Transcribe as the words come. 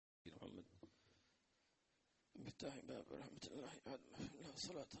مفتاح باب رحمة الله له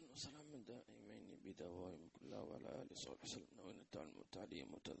صلاة وسلام من دائمين بدوام كلها وعلى آله وصحبه وسلم نوين التعلم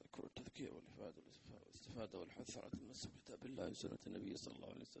والتعليم والتذكر والتذكير والإفادة والاستفادة والحث على تمسك كتاب الله وسنة النبي صلى الله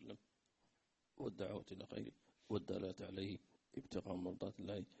عليه وسلم والدعوة إلى خيره والدالة عليه ابتغاء مرضات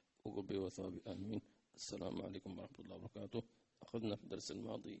الله وقربه وثوابه آمين. السلام عليكم ورحمة الله وبركاته. أخذنا في الدرس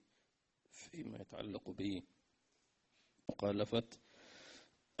الماضي فيما يتعلق بمخالفة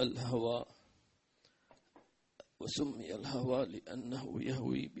الهوى، وسمي الهوى لأنه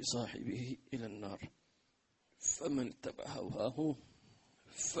يهوي بصاحبه إلى النار، فمن اتبع هواه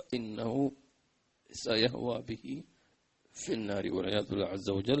فإنه سيهوى به في النار والعياذ بالله عز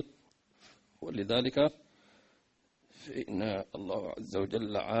وجل. ولذلك فإن الله عز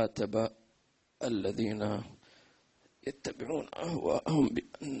وجل عاتب الذين يتبعون أهواءهم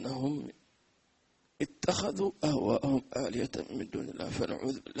بأنهم اتخذوا أهواءهم آلية من دون الله،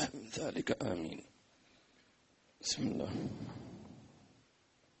 فنعوذ بالله من ذلك آمين. بسم الله.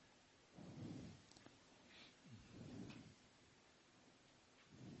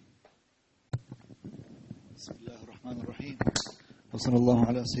 بسم الله الرحمن الرحيم، وصلى الله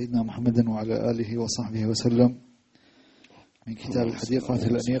على سيدنا محمد وعلى آله وصحبه وسلم. من كتاب الحديقة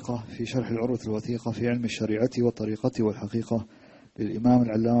الأنيقة في شرح العروة الوثيقة في علم الشريعة والطريقة والحقيقة للإمام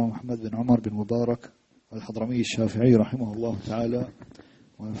العلامة محمد بن عمر بن مبارك الحضرمي الشافعي رحمه الله تعالى،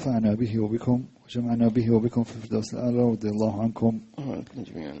 ونفعنا به وبكم وجمعنا به وبكم في الفردوس الأعلى، رضي الله عنكم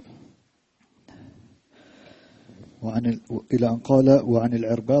جميعا. إلى أن قال: وعن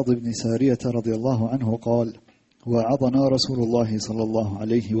العرباض بن سارية رضي الله عنه قال: وعظنا رسول الله صلى الله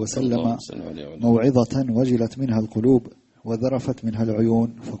عليه وسلم موعظة وجلت منها القلوب وذرفت منها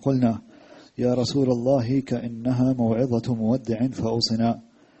العيون، فقلنا: يا رسول الله كأنها موعظة مودع فأوصنا.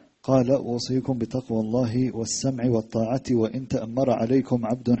 قال: أوصيكم بتقوى الله والسمع والطاعة وإن تأمر عليكم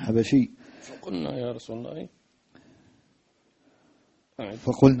عبد حبشي. فقلنا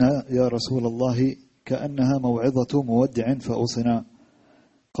يا رسول الله كأنها موعظة مودع فأوصنا.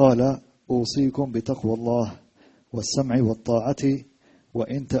 قال: أوصيكم بتقوى الله والسمع والطاعة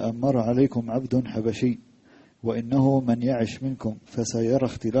وإن تأمر عليكم عبد حبشي، وإنه من يعش منكم فسيرى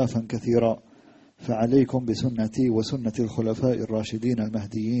اختلافا كثيرا، فعليكم بسنتي وسنة الخلفاء الراشدين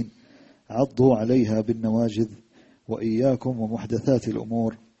المهديين، عضوا عليها بالنواجذ، وإياكم ومحدثات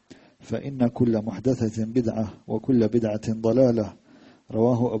الأمور، فإن كل محدثة بدعة وكل بدعة ضلالة.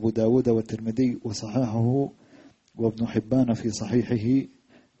 رواه أبو داود والترمذي وصححه وابن حبان في صحيحه.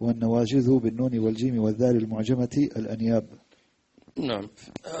 والنواجذ بالنون والجيم والذال المعجمة الأنياب. نعم،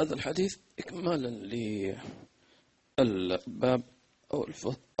 هذا الحديث إكمالا للباب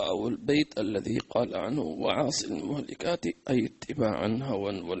أو البيت الذي قال عنه: وعاصي المهلكات، أي اتباعا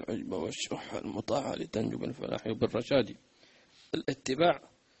هوى والعجب والشح المطاعة لتنجو بالفلاح وبالرشاد. الاتباع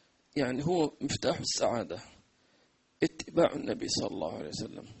يعني هو مفتاح السعادة، اتباع النبي صلى الله عليه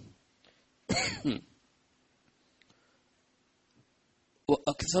وسلم.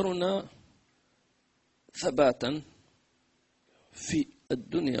 وأكثرنا ثباتا في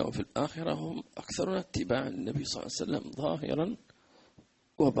الدنيا وفي الآخرة هم أكثرنا اتباعا للنبي صلى الله عليه وسلم ظاهرا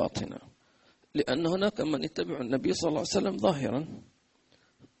وباطنا، لأن هناك من اتبع النبي صلى الله عليه وسلم ظاهرا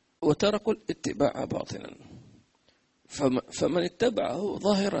وتركوا الاتباع باطنا، فمن اتبعه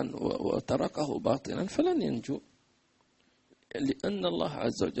ظاهرا وتركه باطنا فلن ينجو، لأن الله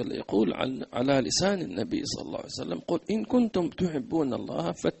عز وجل يقول على لسان النبي صلى الله عليه وسلم: قل إن كنتم تحبون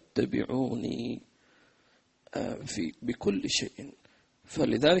الله فاتبعوني بكل شيء.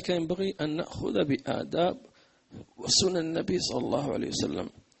 فلذلك ينبغي أن نأخذ بآداب وسنن النبي صلى الله عليه وسلم.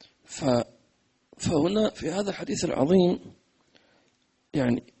 فهنا في هذا الحديث العظيم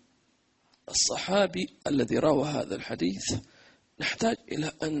يعني الصحابي الذي روى هذا الحديث نحتاج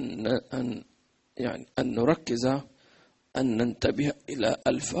إلى أن نركز، أن ننتبه إلى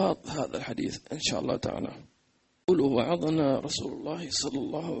ألفاظ هذا الحديث إن شاء الله تعالى. قل: وعظنا رسول الله صلى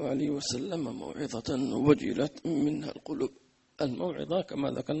الله عليه وسلم موعظة وجلت منها القلوب. الموعظة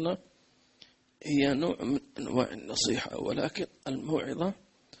كما ذكرنا هي نوع من أنواع النصيحة، ولكن الموعظة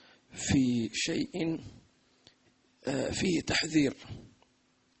في شيء فيه تحذير،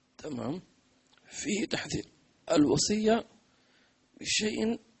 تمام، فيه تحذير. الوصية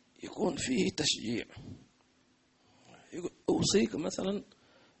بشيء يكون فيه تشجيع، أوصيك مثلا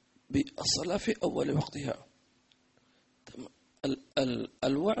بالصلاة في أول وقتها.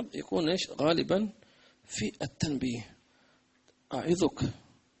 الوعظ يكون غالبا في التنبيه: أعظك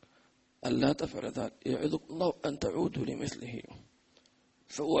ألا تفعل ذلك، يعظك الله أن تعودوا لمثله.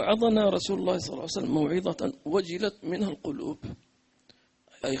 فوعظنا رسول الله صلى الله عليه وسلم موعظة وجلت منها القلوب،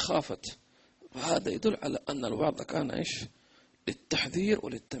 أي خافت. فهذا يدل على أن الوعظ كان للتحذير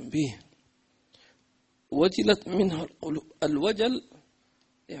وللتنبيه. وجلت منها القلوب. الوجل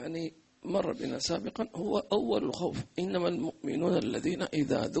يعني مر بنا سابقا هو أول الخوف، إنما المؤمنون الذين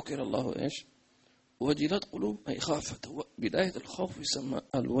إذا ذكر الله إيش وجلت قلوب، أي خافت. بداية الخوف يسمى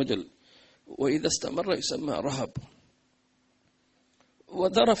الوجل، وإذا استمر يسمى رهب.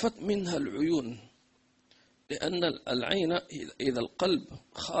 وذرفت منها العيون، لأن العين إذا القلب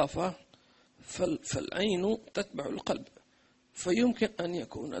خاف فالعين تتبع القلب، فيمكن أن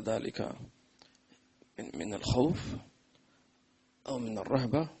يكون ذلك من الخوف أو من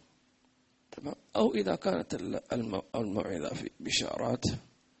الرهبة، أو إذا كانت الموعظة في بشارات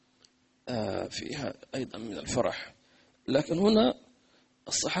فيها أيضا من الفرح. لكن هنا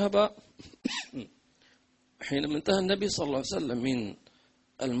الصحابة حينما انتهى النبي صلى الله عليه وسلم من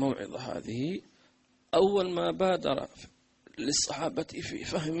الموعظة هذه، أول ما بادر للصحابة في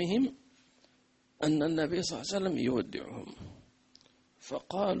فهمهم أن النبي صلى الله عليه وسلم يودعهم،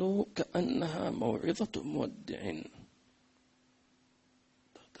 فقالوا كأنها موعظة مودع.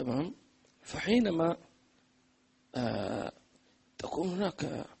 تمام. فحينما تكون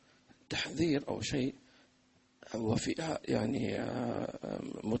هناك تحذير أو شيء وفيها يعني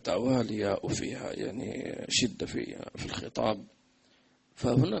متوالية وفيها يعني شدة في الخطاب،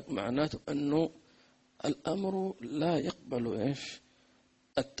 فهناك معناته أنه الأمر لا يقبل إيش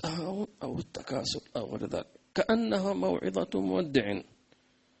التهاون أو التكاسل أو غير ذلك، كأنها موعظة مودع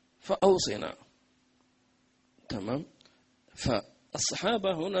فأوصنا. تمام.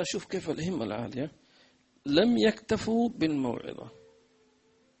 فالصحابة هنا شوف كيف الهمة العالية، لم يكتفوا بالموعظة،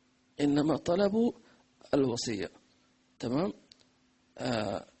 إنما طلبوا الوصية. تمام.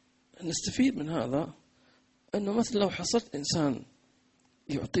 نستفيد من هذا أنه مثلا لو حصلت إنسان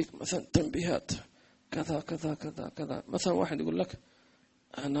يعطيك مثلا تنبيهات كذا كذا كذا كذا، مثلا واحد يقول لك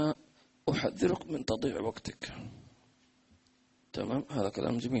أنا أحذرك من تضييع وقتك. تمام. هذا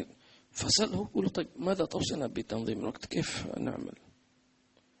كلام جميل. فسأله يقول طيب ماذا توصينا بتنظيم الوقت، كيف نعمل؟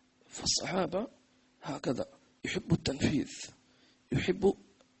 فالصحابة هكذا يحبوا التنفيذ، يحبوا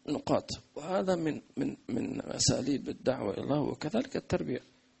نقاط، وهذا من أساليب الدعوة إلى الله، وكذلك التربية.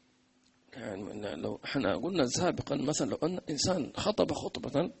 يعني لو احنا قلنا سابقا مثلا لو أن إنسان خطب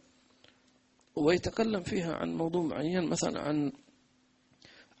خطبة ويتكلم فيها عن موضوع معين، مثلا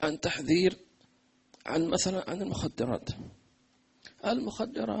عن تحذير عن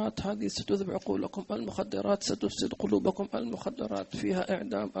المخدرات هذه ستذهب عقولكم، المخدرات ستفسد قلوبكم، المخدرات فيها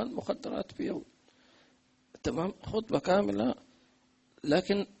إعدام، المخدرات فيها. تمام. خطبة كاملة،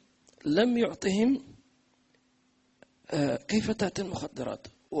 لكن لم يعطهم كيف تأتي المخدرات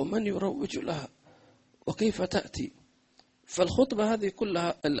ومن يروج لها وكيف تأتي. فالخطبة هذه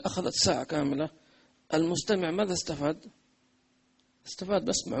كلها اللي أخذت ساعة كاملة، المستمع ماذا استفاد؟ استفاد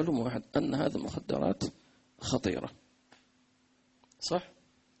بس معلومة واحد، أن هذه المخدرات خطيرة. صح؟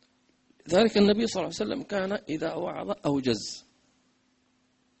 ذلك النبي صلى الله عليه وسلم كان إذا وعظ أوجز،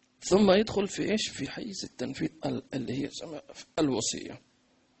 ثم يدخل في إيش؟ في حيز التنفيذ اللي هي الوصية.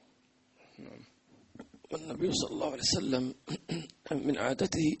 والنبي صلى الله عليه وسلم من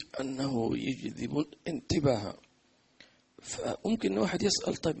عادته أنه يجذب الانتباه. فممكن واحد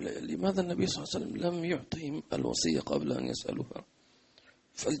يسأل طيب لماذا النبي صلى الله عليه وسلم لم يعطيهم الوصية قبل أن يسألوها؟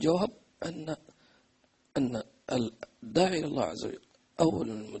 فالجواب أن الداعي إلى الله عز وجل أو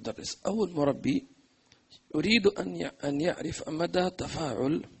المدرس أو المربي يريد أن يعرف مدى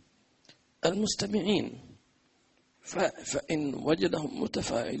تفاعل المستمعين، فإن وجدهم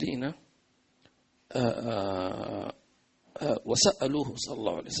متفاعلين وسألوه صلى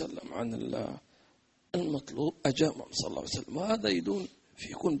الله عليه وسلم عن المطلوب أجابهم صلى الله عليه وسلم. وهذا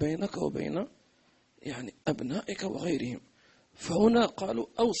يكون بينك وبين يعني أبنائك وغيرهم. فهنا قالوا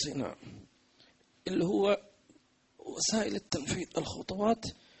أوصنا، اللي هو وسائل التنفيذ، الخطوات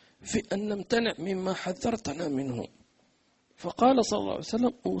في أن نمتنع مما حذرتنا منه. فقال صلى الله عليه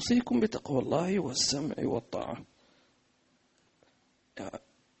وسلم أوصيكم بتقوى الله والسمع والطاعة.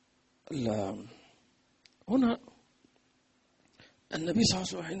 هنا النبي صلى الله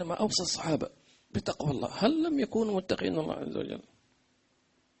عليه وسلم حينما أوصى الصحابة بتقوى الله، هل لم يكونوا متقين الله عز وجل؟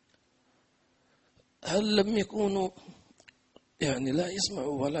 هل لم يكونوا يعني لا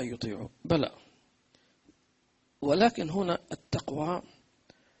يسمعوا ولا يطيعوا؟ بلى. ولكن هنا التقوى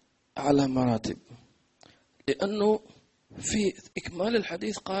على مراتب، لأنه في إكمال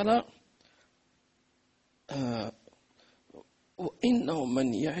الحديث قال وإنه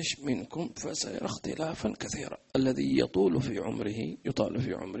من يعش منكم فسيرى اختلافا كثيرا. الذي يطال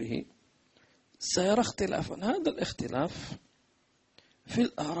في عمره سيرى اختلافا. هذا الاختلاف في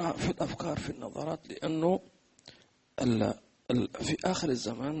الآراء، في الأفكار، في النظرات، لأنه في آخر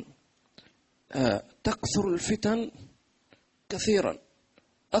الزمان تكثر الفتن كثيرا،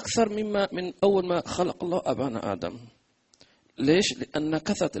 أكثر مما من أول ما خلق الله أبانا آدم. ليش؟ لأن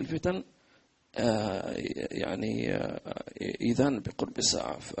كثرة الفتن يعني إذان بقرب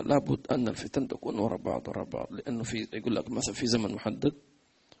الساعة، فلا بد أن الفتن تكون وراء بعض، لأنه في يقول لك مثلا في زمن محدد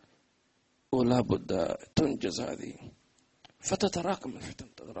ولا بد تنجز هذه، فتتراكم الفتن،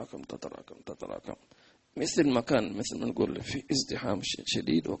 تتراكم مثل ما نقول في ازدحام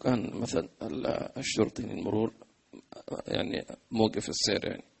شديد، وكان مثلا الشرطي المرور يعني موقف السير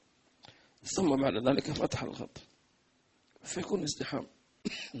يعني، ثم بعد ذلك فتح الخط فيكون ازدحام.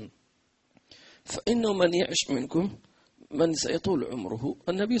 فإنه من يعش منكم من سيطول عمره.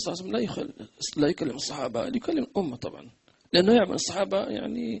 النبي صلى الله عليه وسلم لا يكلم الصحابة، يكلم الأمة طبعا، لأنه يعلم الصحابة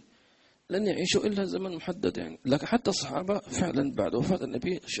يعني لن يعيشوا إلا زمن محدد يعني. لكن حتى الصحابة فعلا بعد وفاة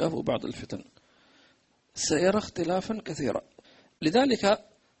النبي شافوا بعض الفتن، سيرى اختلافا كثيرا. لذلك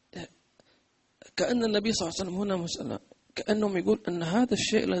كأن النبي صلى الله عليه وسلم هنا مسألة، كأنهم يقول أن هذا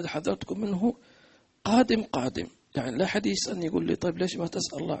الشيء الذي حذرتكم منه قادم، يعني لا حديث أن يقول لي طيب ليش ما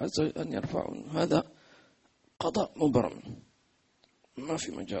تسأل الله عز وجل أن يرفعه، هذا قضاء مبرم ما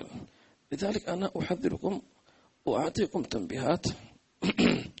في مجال. لذلك أنا أحذركم وأعطيكم تنبيهات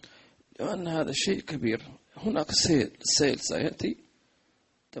لأن هذا الشيء كبير. هناك سيل سيأتي،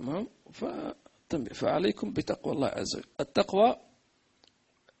 تمام، فعليكم بتقوى الله عز وجل. التقوى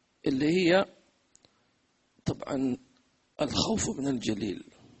اللي هي طبعا الخوف من الجليل،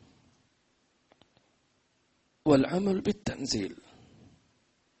 والعمل بالتنزيل،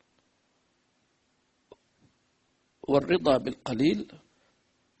 والرضا بالقليل،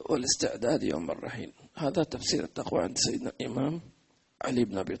 والاستعداد يوم الرحيل. هذا تفسير التقوى عند سيدنا الإمام علي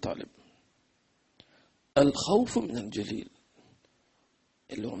بن أبي طالب. الخوف من الجليل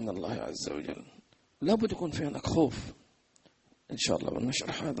اللي هو من الله عز وجل، لابد يكون في هناك خوف إن شاء الله،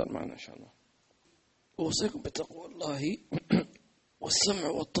 ونشرح هذا المعنى إن شاء الله. أوصيكم بتقوى الله والسمع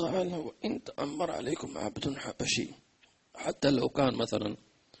والطاعة وإن تأمر عليكم عبد حبشي. حتى لو كان مثلا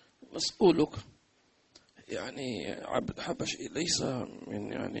مسؤولك يعني عبد حبشي ليس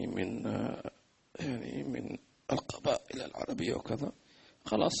من القبائل العربية وكذا،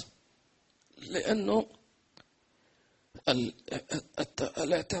 خلاص، لأنه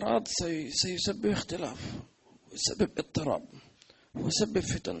الاعتراض سيسبب اختلاف ويسبب اضطراب ويسبب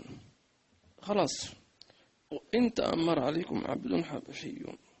فتن. خلاص، وإن تأمر عليكم عبد حبشي.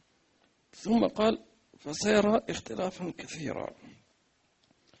 ثم قال فسيرى اختلافا كثيرا،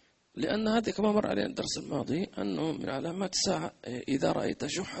 لأن هذه كما مر علينا الدرس الماضي أنه من علامات الساعة إذا رأيت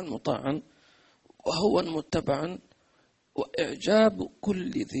شحا مطاعا وهوا متبعا وإعجاب كل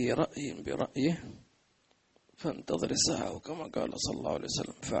ذي رأي برأيه فانتظر الساعة، وكما قال صلى الله عليه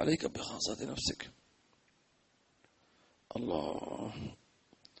وسلم فعليك بخاصة نفسك. الله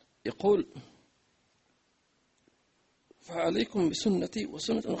يقول فعليكم بسنتي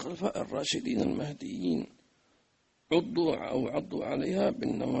وسنة الخلفاء الراشدين المهديين عضوا عليها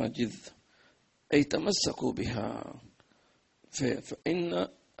بالنواجذ، أي تمسكوا بها. فإن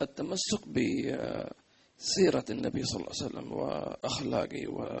التمسك بسيرة النبي صلى الله عليه وسلم وأخلاقه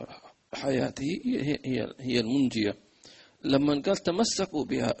وحياته هي المنجية. لما قال تمسكوا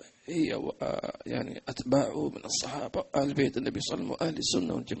بها هي يعني أتباعه من الصحابة أهل بيت النبي صلى الله عليه وسلم وأهل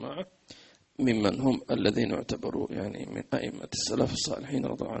السنة والجماعة، ممن هم الذين يعتبروا يعني من أئمة السلف الصالحين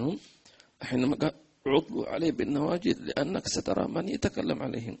رضي الله عنهم، حينما قال عضوا عليه بالنواجذ، لأنك سترى من يتكلم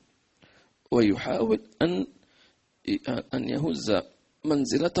عليهم ويحاول أن يهز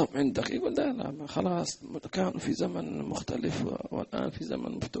منزلتهم عندك. يقول لا خلاص كانوا في زمن مختلف والآن في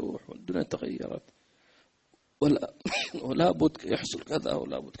زمن مفتوح والدنيا تغيرت ولا بد يحصل كذا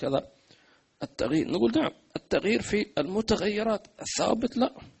ولا بد كذا. التغيير نقول نعم، التغيير في المتغيرات، الثابت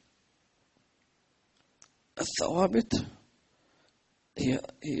لا. الثوابت هي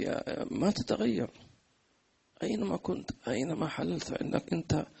ما تتغير أينما كنت، أينما حللت، فإنك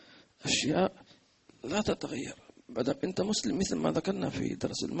أنت أشياء لا تتغير. بدأ أنت مسلم مثل ما ذكرنا في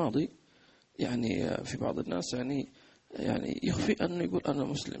الدرس الماضي، يعني في بعض الناس يعني يخفي أن يقول أنا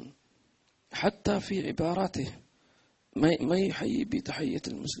مسلم، حتى في عباراته ما يحيي بتحية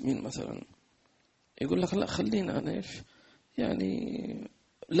المسلمين. مثلا يقول لك لا خلينا أنا يعني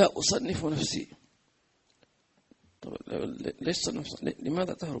لا أصنف نفسي. طب ليش صنف؟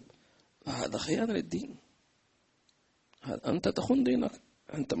 لماذا تهرب؟ هذا خيانة للدين، أنت تخون دينك،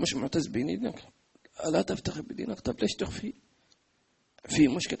 أنت مش معتز بدينك، لا تفتخر بدينك. طب ليش تخفي؟ في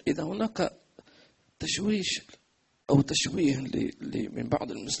مشكلة. إذا هناك تشويش أو تشويه من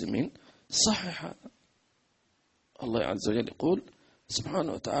بعض المسلمين صحح هذا. الله عز وجل يقول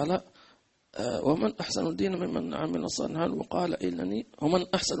سبحانه وتعالى ومن أحسن دينا ممن عمل صالحا وقال إنني، ومن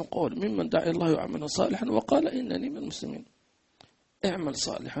أحسن قول ممن دعا الله وعمل صالحا وقال إنني من المسلمين. اعمل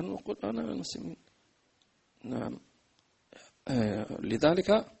صالحا وقل أنا من المسلمين. نعم.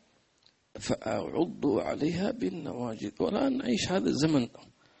 لذلك فأعضوا عليها بالنواجذ. والآن نعيش هذا الزمن،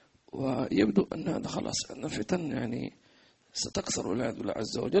 ويبدو أن هذا خلاص أن فتن يعني ستكثر والعياذ بالله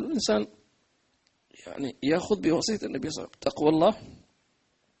عز وجل. الإنسان يعني يأخذ بوصية النبي صلى الله عليه وسلم: تقوى الله،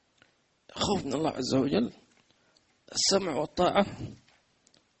 خوف من الله عز وجل، السمع والطاعة،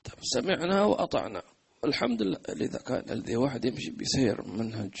 سمعنا وأطعنا. والحمد لله إذا كان الذي واحد يمشي بسير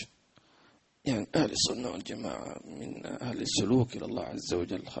منهج يعني أهل السنة والجماعة من أهل السلوك إلى الله عز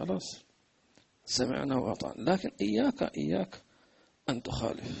وجل، خلاص سمعنا وأطعنا. لكن إياك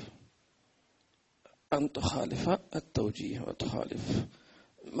أن تخالف التوجيه، وتخالف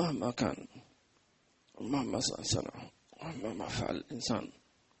مهما كان، مهما صنع، مهما فعل الإنسان.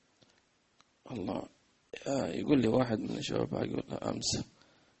 الله يقول لي واحد من الشباب، يقول أمس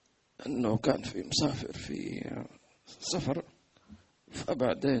أنه كان في مسافر في سفر،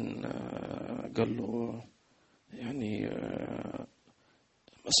 فبعدين قال له يعني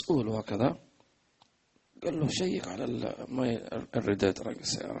مسؤول وكذا، قال له شيك على الريدات رقم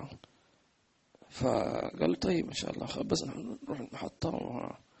السيارة. فقال طيب إن شاء الله، بس نروح المحطة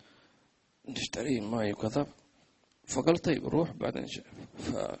ونشتري ماي وكذا. فقال طيب روح بعدين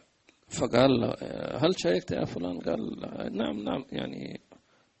فقال هل شيكت يا فلان؟ قال نعم يعني.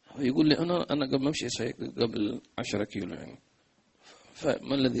 يقول لي أنا قبل ما أمشي شيك قبل 10 كيلو يعني،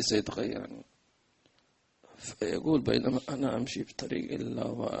 فما الذي سيتغير يعني؟ فيقول بينما أنا أمشي في الطريق إلا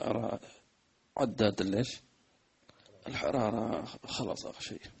وأرى عداد الحرارة خلاص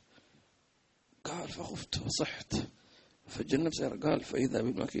أغشي. قال فخفت وصحت فجنب سيارة. قال فإذا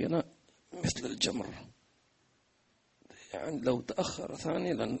بالماكينة مثل الجمر، يعني لو تأخر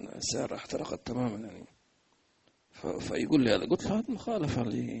ثاني لأن السيارة احترقت تماما يعني. فيقول لي هذا. قلت له هذا مخالفة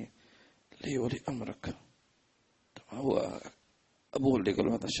لي ولي أمرك، هو أبوه اللي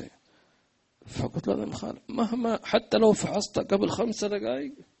قال هذا الشيء. فقلت له هذا مخالف، مهما حتى لو فحصت قبل 5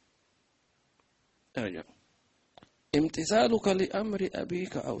 دقائق أرجع. امتثالك لأمر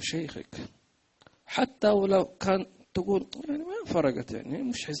أبيك أو شيخك حتى ولو كان تقول يعني ما فرقت، يعني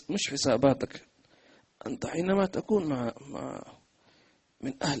مش حساباتك أنت حينما تكون مع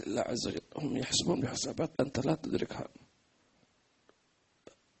من أهل الله عز وجل، هم يحسبون بحسابات أنت لا تدركها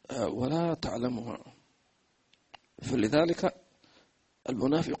ولا تعلمها. فلذلك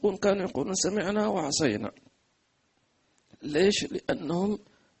المنافقون كانوا يقولون سمعنا وعصينا. ليش؟ لأنهم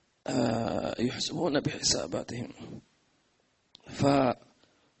يحسبون بحساباتهم،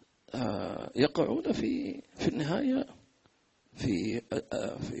 فيقعون في النهاية في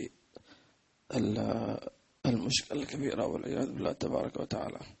المشكلة الكبيرة والعياذ بالله تبارك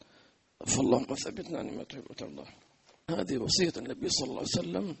وتعالى. فاللهم ثبتنا عن ما تحب وترضى. هذه وصية النبي صلى الله عليه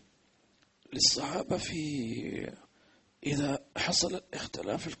وسلم للصحابة إذا حصل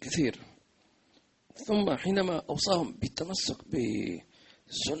الاختلاف الكثير. ثم حينما أوصاهم بالتمسك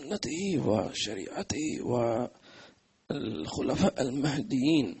بسنته وشريعته والخلفاء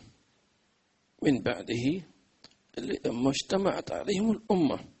المهديين من بعده ما اجتمعت عليهم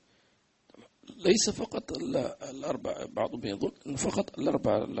الأمة، ليس فقط الأربعة. بعضهم يظن أن فقط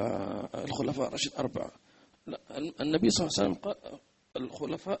الخلفاء الراشدين 4. النبي صلى الله عليه وسلم قال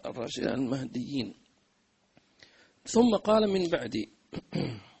الخلفاء الراشدين المهديين. ثم قال من بعدي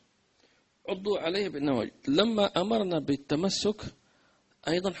عضوا عليه بالنواجذ. لما أمرنا بالتمسك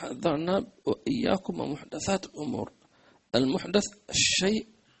أيضا حذرنا وإياكم ومحدثات الأمور. المحدث الشيء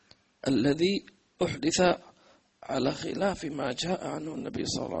الذي أحدث على خلاف ما جاء عنه النبي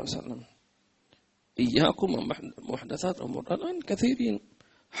صلى الله عليه وسلم. إياكم ومحدثات الأمور. الآن كثيرين،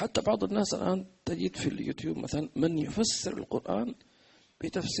 حتى بعض الناس الآن تجد في اليوتيوب مثلا من يفسر القرآن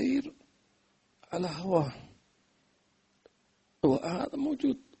بتفسير على هواه، وهذا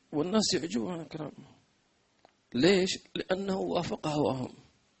موجود والناس يعجبهم الكلام. ليش؟ لأنه وافق هواهم.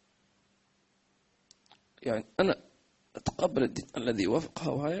 يعني أنا أتقبل الدين الذي وافق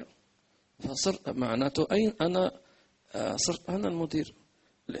هواي، فصرت معناته أنا صرت أنا المدير،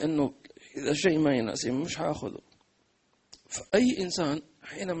 لأنه إذا شيء ما يناسب مش هأخذه. فأي إنسان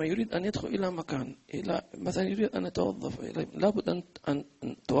حينما يريد أن يدخل إلى مكان، إلى مثلا يريد أن يتوظف إليه، لابد أن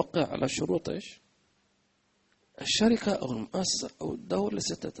توقع على شروط إيش؟ الشركة أو المؤسسة أو الدولة اللي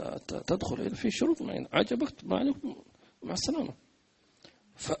ستدخل إلى في شروط معينة. عجبك ما عليكم مع السلامة.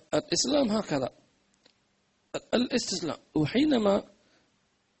 فالإسلام هكذا الاستسلام. وحينما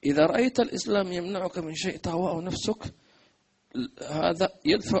إذا رأيت الإسلام يمنعك من شيء تهواه نفسك، هذا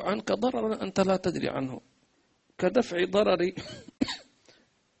يدفع عنك ضررا أنت لا تدري عنه، كدفع ضرر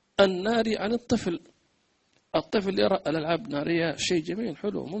النار عن الطفل. الطفل يرى الألعاب النارية شيء جميل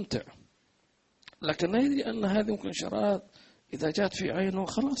حلو ممتع، لكن لا يدري أن هذه ممكن شرارات إذا جات في عينه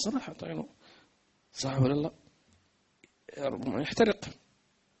خلاص راحت عينه، صح ولا لا؟ ربما يحترق،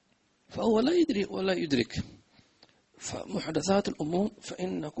 فهو لا يدري ولا يدرك. فمحدثات الأمور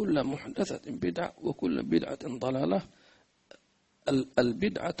فإن كل محدثة بدعة وكل بدعة ضلالة.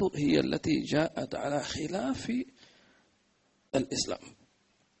 البدعة هي التي جاءت على خلاف الإسلام،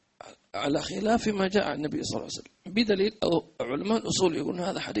 على خلاف ما جاء عن النبي صلى الله عليه وسلم، بدليل أو علماء الأصول يقولون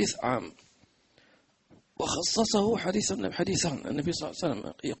هذا حديث عام وخصصه حديثا النبي صلى الله عليه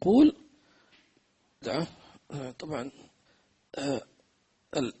وسلم يقول طبعا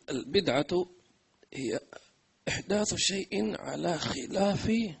البدعة هي إحداث شيء على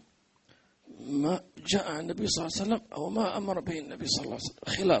خلاف ما جاء عن النبي صلى الله عليه وسلم أو ما أمر به النبي صلى الله عليه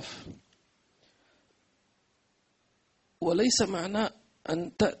وسلم، خلاف. وليس معنى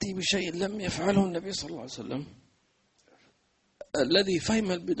أن تأتي بشيء لم يفعله النبي صلى الله عليه وسلم. الذي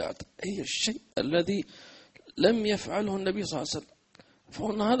فهم البدعة هي الشيء الذي لم يفعله النبي صلى الله عليه وسلم،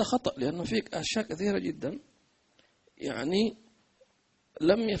 فهنا هذا خطأ، لأنه فيك أشياء كثيرة جدا يعني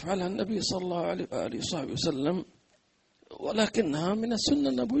لم يفعلها النبي صلى الله عليه وآله وصحبه وسلم، ولكنها من السنة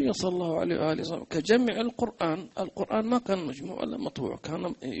النبوية صلى الله عليه وآله وسلم، كجمع القرآن ما كان مجموع ولا مطبوع،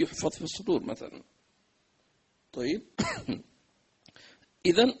 كان يحفظ في الصدور مثلا. طيب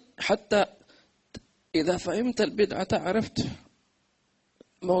إذن حتى إذا فهمت البدعة عرفت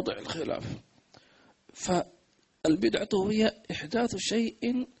موضع الخلاف. فالبدعة هي إحداث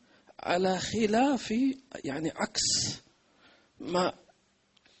شيء على خلاف يعني عكس ما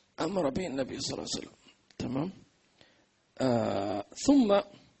أمر به النبي صلى الله عليه وسلم. تمام. ثم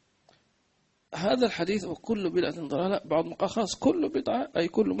هذا الحديث وكل بدعة ضلالة، بعض مقاخص كل بدعة أي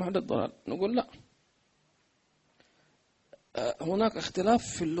كل محدث ضلال، نقول لا، هناك اختلاف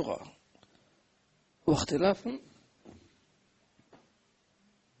في اللغة واختلاف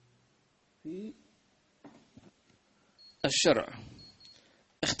في الشرع.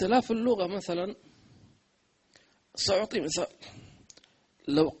 اختلاف اللغة مثلا، سأعطي مثال.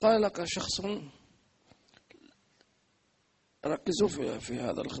 لو قال لك شخص، ركزوا في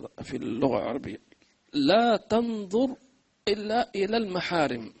هذا في اللغة العربية، لا تنظر إلا إلى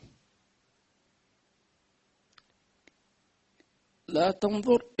المحارم، لا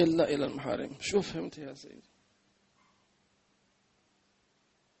تنظر إلا إلى المحارم. شوف فهمت يا سيدي؟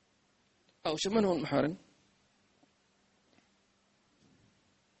 أو شو من هو المحارم؟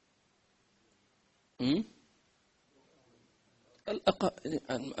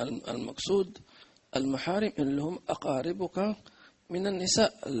 المقصود المحارم اللي هم أقاربك من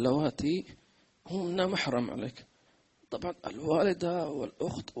النساء اللواتي هن محرم عليك. طبعا الوالدة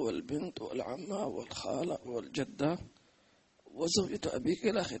والأخت والبنت والعمة والخالة والجدة وزوجة أبيك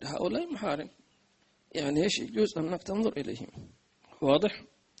إلى آخره، هؤلاء محارم، يعني إيش يجوز أنك تنظر إليهم. واضح؟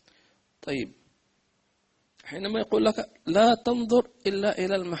 طيب حينما يقول لك لا تنظر إلا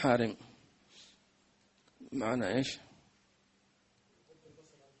إلى المحارم، معنى إيش؟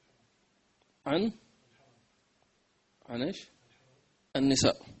 عن إيش؟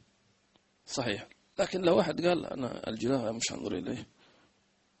 النساء، صحيح. لكن لو واحد قال أنا الجلاء مش هنظر إليه،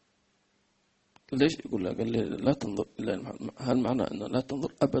 ليش يقول له؟ قال لي لا تنظر إلى المحارم، هل معنى أنه لا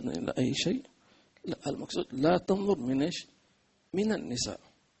تنظر أبدا إلى أي شيء؟ لا، المقصود لا تنظر من إيش؟ من النساء.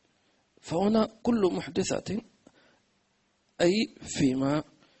 فهنا كل محدثة أي فيما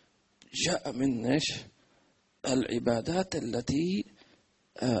جاء من إيش؟ العبادات التي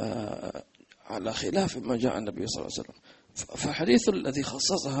على خلاف ما جاء النبي صلى الله عليه وسلم. فحديث الذي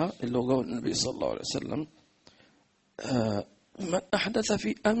خصصها اللي هو قول النبي صلى الله عليه وسلم من أحدث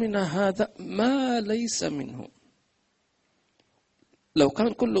في أمرنا هذا ما ليس منه. لو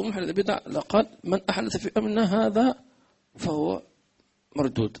كان كل محدث بدع لقال من أحدث في أمرنا هذا فهو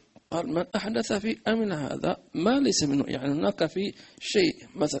مردود. قال من أحدث في أمرنا هذا ما ليس منه، يعني هناك في شيء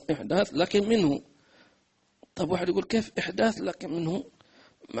مثلا إحداث لكن منه. طب واحد يقول كيف إحداث لكن منه؟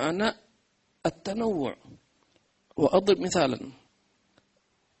 معنى التنوع. وأضرب مثالا،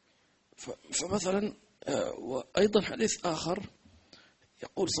 فمثلا وأيضا حديث آخر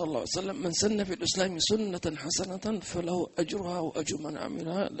يقول صلى الله عليه وسلم من سن في الإسلام سنة حسنة فله أجرها وأجر من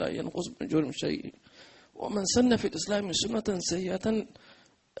عملها لا ينقص من أجورهم شيء، ومن سن في الإسلام سنة سيئة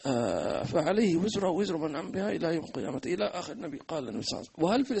فعليه وزر من عمل بها إلى يوم القيامة، إلى آخر النبي قال النبي صلى الله عليه وسلم.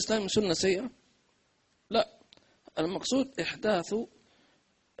 وهل في الإسلام سنة سيئة؟ لا، المقصود إحداث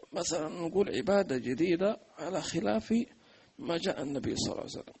مثلا نقول عبادة جديدة على خلاف ما جاء النبي صلى الله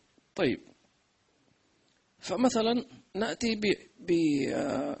عليه وسلم. طيب فمثلا نأتي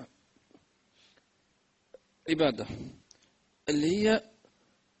بعبادة اللي هي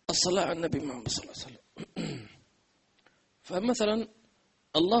الصلاة على النبي محمد صلى الله عليه وسلم. فمثلا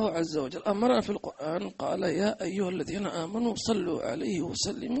الله عز وجل أمرنا في القرآن قال يا أيها الذين آمنوا صلوا عليه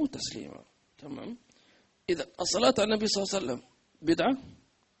وسلموا تسليما. تمام. إذا الصلاة على النبي صلى الله عليه وسلم بدعة؟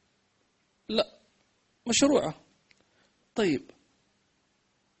 لا، مشروعة. طيب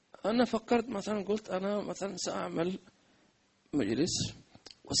أنا فكرت مثلا، قلت أنا مثلا سأعمل مجلس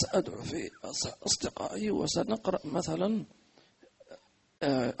وسأدعو في أصدقائي وسنقرأ مثلا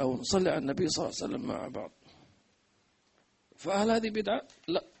أو نصلي على النبي صلى الله عليه وسلم مع بعض، فهل هذه بدعة؟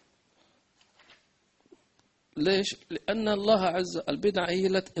 لا. ليش؟ لأن الله عز وجل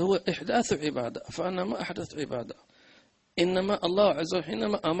البدعة هو إحداث عبادة، فأنا ما أحدث عبادة، إنما الله عز وجل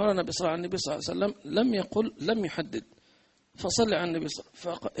حينما أمرنا بصلاة على النبي صلى الله عليه وسلم لم يقل، لم يحدد، فصلي على النبي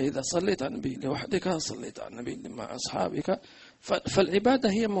إذا صليت على النبي لوحدك صليت على النبي مع أصحابك، فالعبادة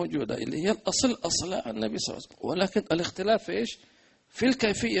هي موجودة اللي هي الأصل الصلاة على النبي صلى الله عليه وسلم، ولكن الاختلاف في إيش؟ في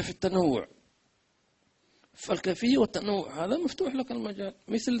الكيفية، في التنوع. فالكيفية والتنوع هذا مفتوح لك المجال،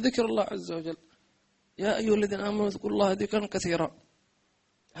 مثل ذكر الله عز وجل يا أيها الذين آمنوا اذكروا الله ذكرا كثيرا.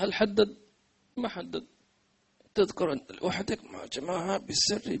 هل حدد؟ ما حدد. تذكر أنت لوحدك مع جماعة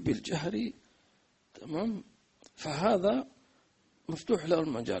بالسر بالجهر. تمام. فهذا مفتوح له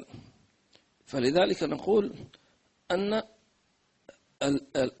المجال. فلذلك نقول أن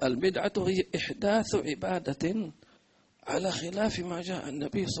البدعة هي إحداث عبادة على خلاف ما جاء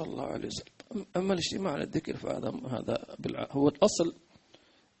النبي صلى الله عليه وسلم. أما الاجتماع على الذكر فهذا هو الأصل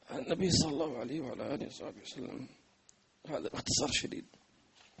عن النبي صلى الله عليه وعلى آله وصحبه وسلم. هذا باختصار شديد.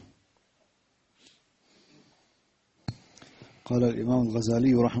 قال الإمام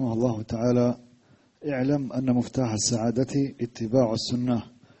الغزالي رحمه الله تعالى: اعلم أن مفتاح السعادة اتباع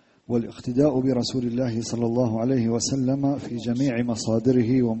السنة والاقتداء برسول الله صلى الله عليه وسلم في جميع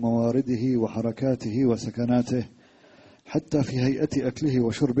مصادره وموارده وحركاته وسكناته، حتى في هيئة أكله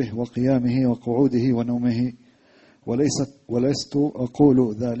وشربه وقيامه وقعوده ونومه. ولست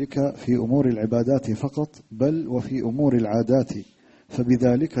أقول ذلك في أمور العبادات فقط، بل وفي أمور العادات،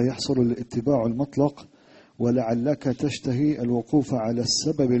 فبذلك يحصل الاتباع المطلق. ولعلك تشتهي الوقوف على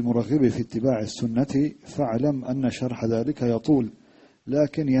السبب المرغب في اتباع السنة، فاعلم أن شرح ذلك يطول،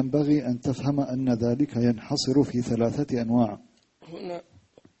 لكن ينبغي أن تفهم أن ذلك ينحصر في 3 أنواع. هنا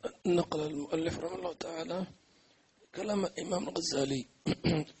نقل المؤلف رحمه الله تعالى كلام الإمام الغزالي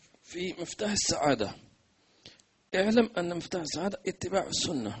في مفتاح السعادة. اعلم أن مفتاح السعادة اتباع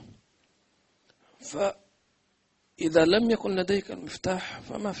السنة، فإذا لم يكن لديك المفتاح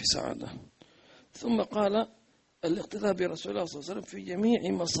فما في سعادة. ثم قال الاقتداء برسول الله صلى الله عليه وسلم في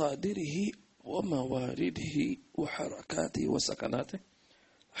جميع مصادره وموارده وحركاته وسكناته،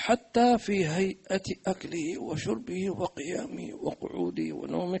 حتى في هيئة أكله وشربه وقيامه وقعوده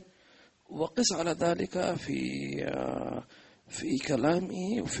ونومه. وقس على ذلك في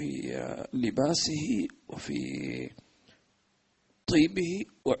كلامه وفي لباسه وفي طيبه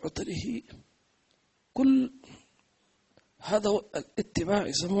وعطره. كل هذا الاتباع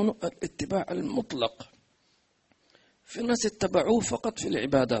يسمونه الاتباع المطلق. في ناس اتبعوه فقط في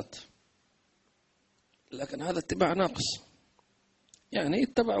العبادات، لكن هذا اتباع ناقص. يعني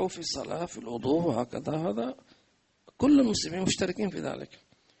اتبعوا في الصلاة في الوضوء وهكذا، هذا كل المسلمين مشتركين في ذلك.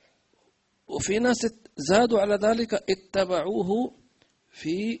 وفي ناس زادوا على ذلك اتبعوه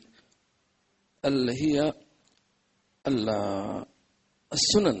في اللي هي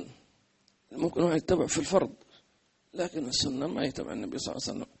السنن. ممكن واحد يتبع في الفرض، لكن السنة ما يتبع النبي صلى الله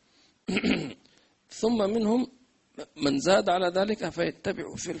عليه وسلم. ثم منهم من زاد على ذلك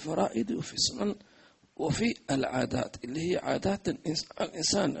فيتبع في الفرائض وفي السنن وفي العادات، اللي هي عادات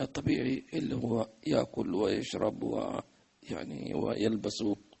الإنسان الطبيعي، اللي هو يأكل ويشرب ويلبس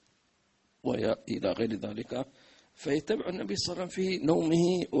وإلى غير ذلك. فيتبع النبي صلى الله عليه وسلم في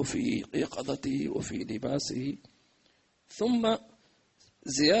نومه وفي يقظته وفي لباسه. ثم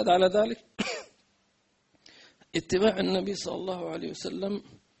زياد على ذلك اتباع النبي صلى الله عليه وسلم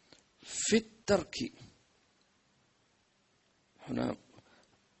في الترك. هنا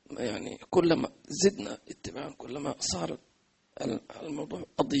يعني كلما زدنا اتباعا كلما صار الموضوع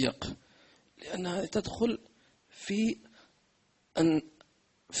أضيق، لأنها تدخل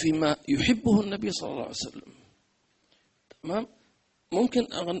فيما يحبه النبي صلى الله عليه وسلم. تمام. ممكن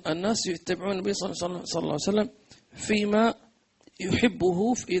الناس يتبعون النبي صلى الله عليه وسلم فيما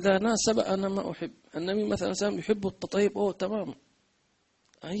يحبه إذا ناسب أنا ما أحب. النبي مثلا يحب التطيب، تمام،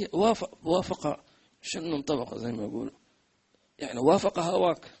 هي وافق شن انطبق زي ما يقولوا، يعني وافق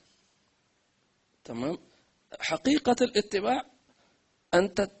هواك. تمام. حقيقة الاتباع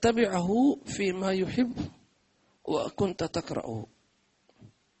أن تتبعه فيما يحب وكنت تكرهه.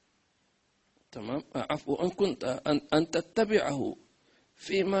 تمام. عفوا، أن كنت أن تتبعه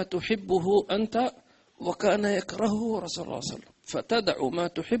فيما تحبه أنت وكان يكرهه رسول الله صلى الله عليه وسلم، فتدع ما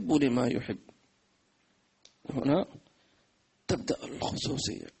تحب لما يحب. هنا تبدأ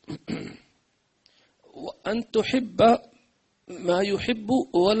الخصوصية. وأن تحب ما يحب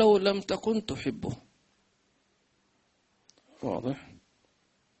ولو لم تكن تحبه. واضح؟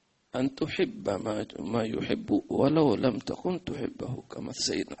 أن تحب ما يحب ولو لم تكن تحبه. كما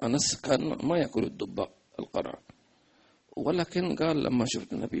سيدنا أنس كان ما يأكل الدب القرع، ولكن قال لما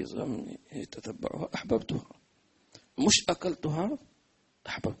شفت النبي صلى الله عليه وسلم يتتبعها أحببتها. مش أكلتها،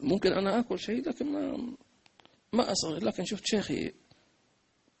 أحببت. ممكن أنا أكل شيء لكن ما أصغر، لكن شفت شيخي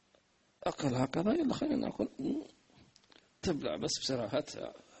أكل هكذا، يلا خلينا نأكل. تبلع بس بسرعة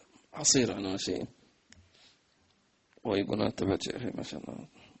عصير أنا شيء، ويقول أنا تبعت شيخي ما شاء الله.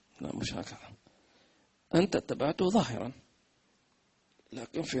 لا، مش هكذا. أنت اتبعته ظاهرا،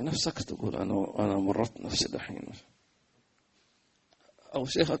 لكن في نفسك تقول أنا مررت نفسي دحين. أو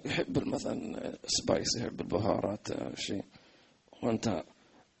شيخك يحب مثلا سبايس، يحب البهارات شيء، وأنت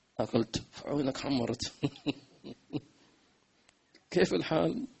أكلت فعينك حمرت. كيف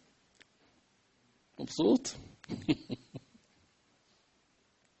الحال؟ مبسوط؟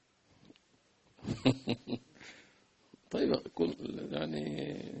 طيب،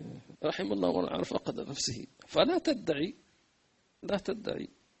 يعني رحم الله من عرف قدر نفسه. فلا تدعي، لا تدعي.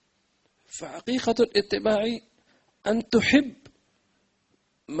 فحقيقة الاتباع أن تحب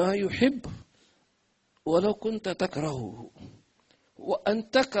ما يحب ولو كنت تكرهه، وأن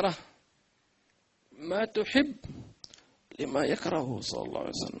تكره ما تحب لما يكرهه صلى الله عليه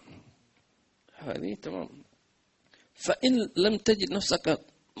وسلم. هذه تمام. فإن لم تجد نفسك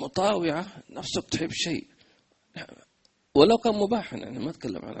مطاوعة، نفسك تحب شيء ولو كان مباحا، يعني ما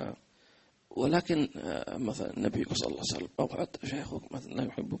أتكلم على، ولكن مثلا النبي صلى الله عليه وسلم أو حتى شيخك مثلا لا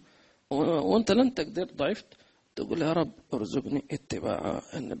يحبه، وأنت لن تقدر، ضعفت، تقول يا رب ارزقني اتباع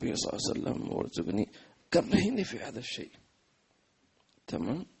النبي صلى الله عليه وسلم، وارزقني، كرهني في هذا الشيء.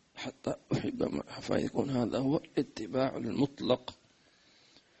 تمام، حتى أحب، فيكون هذا هو الاتباع المطلق.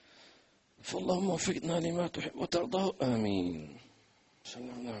 فاللهم وفقنا لما تحب وترضاه، آمين.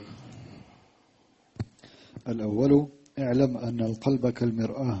 نعم. الأول: اعلم أن القلب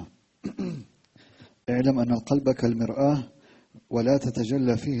كالمرآة. اعلم أن القلب كالمرآة، ولا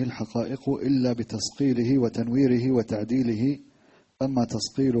تتجلى فيه الحقائق إلا بتسقيله وتنويره وتعديله. أما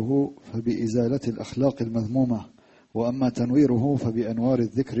تسقيله فبإزالة الأخلاق المذمومة، وأما تنويره فبأنوار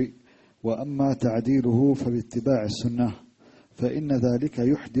الذكر، وأما تعديله فباتباع السنة. فإن ذلك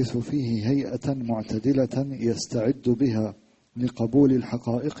يحدث فيه هيئة معتدلة يستعد بها لقبول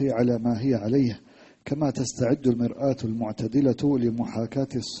الحقائق على ما هي عليه، كما تستعد المرآة المعتدلة لمحاكاة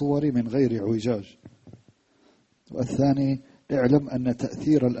الصور من غير اعوجاج. والثاني: اعلم أن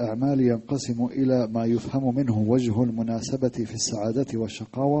تأثير الأعمال ينقسم إلى ما يفهم منه وجه المناسبة في السعادة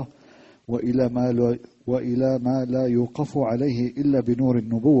والشقاوة، وإلى ما لا يوقف عليه إلا بنور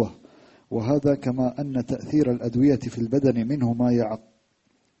النبوة. وهذا كما أن تأثير الأدوية في البدن منه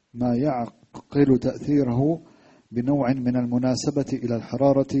ما يعقل تأثيره بنوع من المناسبة إلى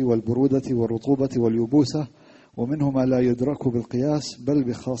الحرارة والبرودة والرطوبة واليبوسة، ومنه ما لا يدرك بالقياس، بل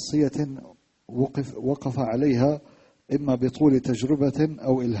بخاصية وقف عليها إما بطول تجربة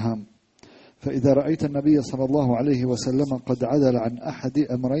أو إلهام. فإذا رأيت النبي صلى الله عليه وسلم قد عدل عن أحد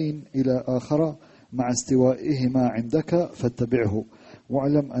أمرين إلى آخر مع استوائهما عندك فاتبعه،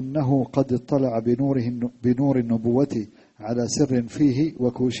 واعلم أنه قد اطلع بنور النبوة على سر فيه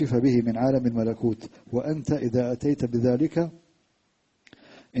وكوشف به من عالم الملكوت، وأنت إذا أتيت بذلك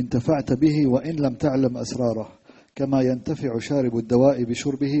انتفعت به وإن لم تعلم أسراره، كما ينتفع شارب الدواء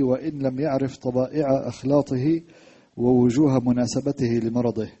بشربه وإن لم يعرف طبائع أخلاطه ووجوه مناسبته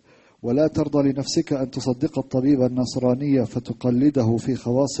لمرضه. ولا ترضى لنفسك أن تصدق الطبيب النصراني فتقلده في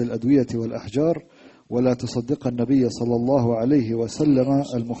خواص الأدوية والأحجار، ولا تصدق النبي صلى الله عليه وسلم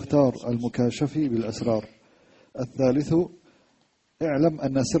المختار المكاشف بالأسرار. الثالث: اعلم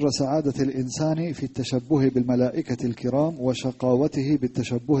أن سر سعادة الإنسان في التشبه بالملائكة الكرام وشقاوته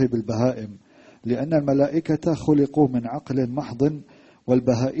بالتشبه بالبهائم، لأن الملائكة خلقوا من عقل محض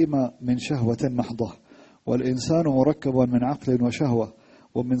والبهائم من شهوة محضة، والإنسان مركب من عقل وشهوة.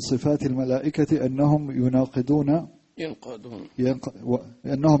 ومن صفات الملائكة أنهم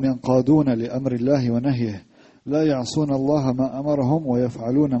ينقادون لأمر الله ونهيه، لا يعصون الله ما أمرهم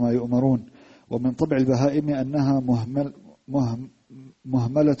ويفعلون ما يؤمرون. ومن طبع البهائم أنها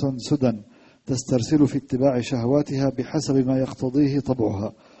مهملة سدى تسترسل في اتباع شهواتها بحسب ما يقتضيه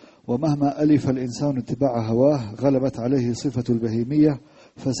طبعها، ومهما ألف الإنسان اتباع هواه غلبت عليه صفة البهيمية،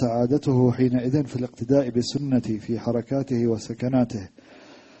 فسعادته حينئذ في الاقتداء بالسنة في حركاته وسكناته.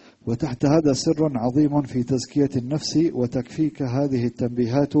 وتحت هذا سر عظيم في تزكية النفس، وتكفيك هذه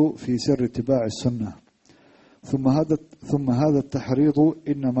التنبيهات في سر اتباع السنة. ثم هذا التحريض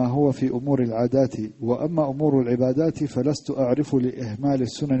إنما هو في أمور العادات، وأما أمور العبادات فلست أعرف لإهمال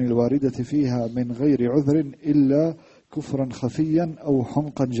السنن الواردة فيها من غير عذر إلا كفرا خفيا أو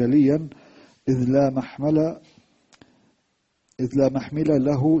حمقا جليا، إذ لا محمل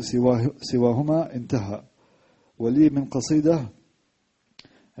له سواهما. انتهى. ولي من قصيدة: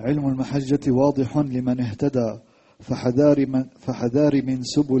 علم المحجة واضح لمن اهتدى، فحذار من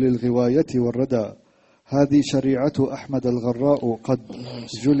سبل الغواية والردى. هذه شريعة أحمد الغراء قد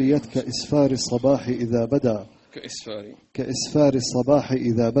جليت كإسفار الصباح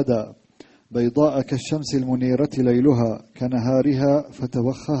إذا بدا بيضاء كالشمس المنيرة ليلها، كنهارها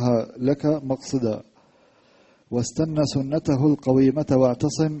فتوخها لك مقصدا. واستنى سنته القويمة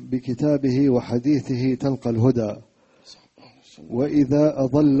واعتصم بكتابه وحديثه تلقى الهدى. وإذا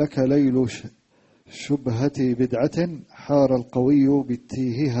أضلك ليل شبهة بدعة، حار القوي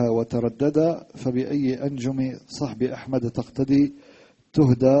باتيهها وترددا، فبأي أنجم صحب أحمد تقتدي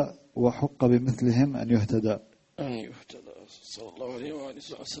تهدى، وحق بمثلهم أن يهتدى. صلى الله عليه وآله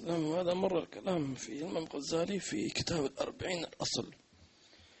وسلم. وهذا مر الكلام في الإمام الغزالي في كتاب 40 الأصل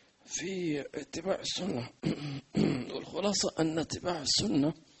في اتباع السنة. والخلاصة أن اتباع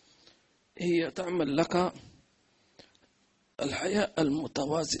السنة هي تعمل لك الحياة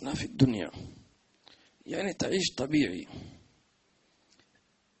المتوازنة في الدنيا، يعني تعيش طبيعي،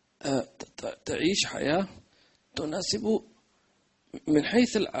 تعيش حياة تناسب من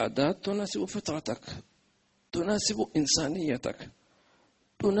حيث العادات، تناسب فطرتك، تناسب إنسانيتك،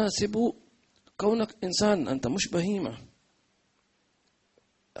 تناسب كونك إنسان، أنت مش بهيمة.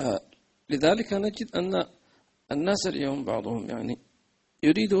 لذلك نجد أن الناس اليوم بعضهم يعني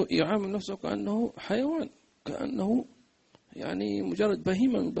يريد يعامل نفسه كأنه حيوان، كأنه يعني مجرد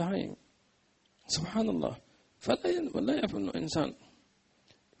بهيمة من البهائم. سبحان الله، فلا يعرف أنه إنسان.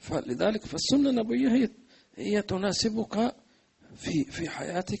 فلذلك فالسنة النبوية هي تناسبك في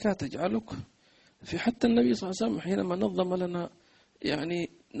حياتك، تجعلك في حتى النبي صلى الله عليه وسلم حينما نظم لنا يعني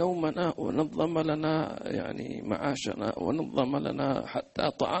نومنا، ونظم لنا يعني معاشنا، ونظم لنا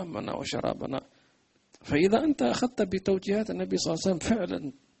حتى طعامنا وشرابنا. فإذا أنت أخذت بتوجيهات النبي صلى الله عليه وسلم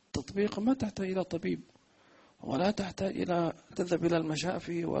فعلا تطبيق، ما تحتاج إلى طبيب، ولا تحتاج إلى تذهب إلى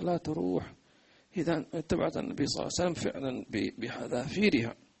المشافي، ولا تروح. إذا اتبعت النبي صلى الله عليه وسلم فعلا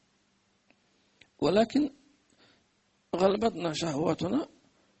بحذافيرها، ولكن غلبتنا شهواتنا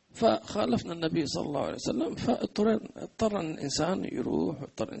فخالفنا النبي صلى الله عليه وسلم، فاضطر الإنسان يروح،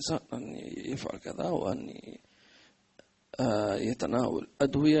 اضطر الإنسان أن يفعل كذا، وأن يتناول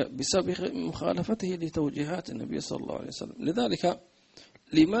أدوية بسبب مخالفته لتوجيهات النبي صلى الله عليه وسلم. لذلك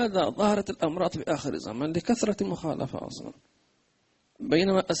لماذا ظهرت الأمراض في آخر الزمن؟ لكثرة مخالفة أصلا.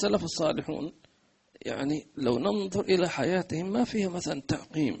 بينما السلف الصالحون يعني لو ننظر إلى حياتهم ما فيها مثلا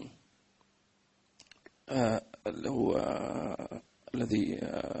تعقيم، اللي هو الذي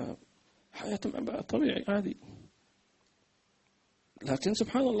حياتهم طبيعي عادي، لكن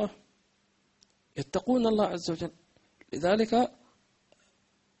سبحان الله يتقون الله عز وجل. لذلك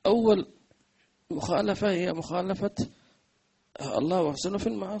أول مخالفة هي مخالفة الله ورسوله في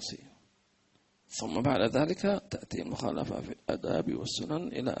المعاصي، ثم بعد ذلك تأتي المخالفة في الآداب والسنن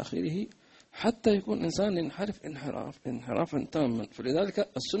إلى آخره، حتى يكون إنسان ينحرف انحرافا تاما.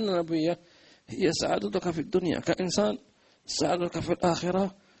 فلذلك السنة النبوية هي سعادتك في الدنيا كإنسان، سعادتك في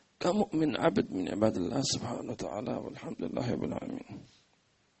الآخرة كمؤمن عبد من عباد الله سبحانه وتعالى. والحمد لله رب العالمين.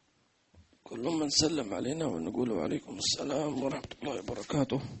 كل من سلم علينا ونقول عليكم السلام ورحمة الله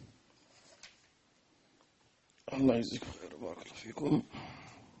وبركاته. الله يجزيكم خير، بارك الله فيكم.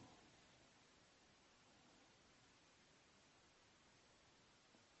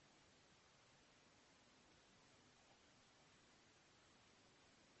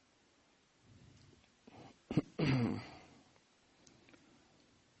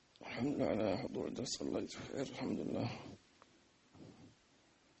 الحمد لله على حضور الدرس، الله يجزيك خير. الحمد لله.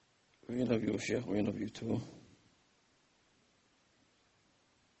 We love you, Sheikh. We love you too.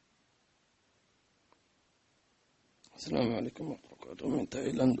 السلام عليكم ورحمة الله وبركاته من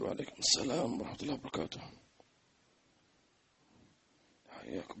تايلاند. وعليكم السلام ورحمة الله وبركاته.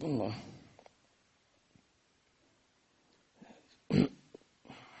 حياكم الله.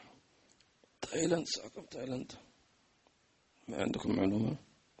 تايلاند، ساكم تايلاند، ما عندكم معلومة؟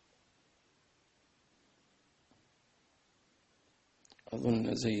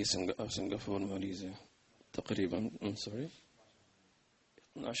 أظن زي سنغافورة ماليزيا تقريبا. سوري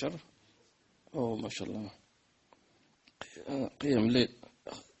 12. أوه ما شاء الله. قيام الليل.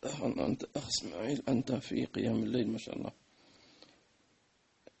 أنت أخ إسماعيل، أنت في قيام الليل ما شاء الله.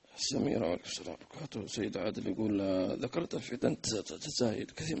 سميرة عليكم السلام وبركاته. سيد عادل يقول ذكرت الفتن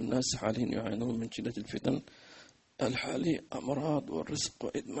تزايد، كثير من الناس حاليا يعانون من شدة الفتن الحالي أمراض والرزق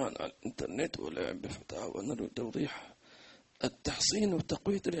وإدمان على الإنترنت ولعب بفتاوى ونرو توضيح التحصين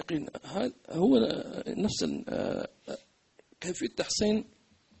وتقوية اليقين. هذا هو نفس كيفية التحصين،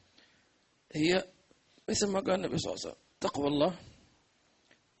 هي مثل ما قال النبي صلى الله عليه وسلم تقوى الله.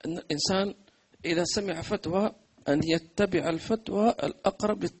 أن الإنسان إذا سمع فتوى أن يتبع الفتوى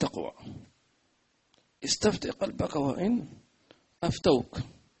الأقرب للتقوى. استفتي قلبك وإن أفتوك.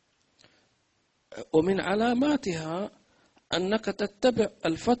 ومن علاماتها أنك تتبع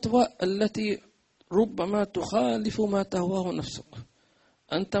الفتوى التي ربما تخالف ما تهواه نفسك.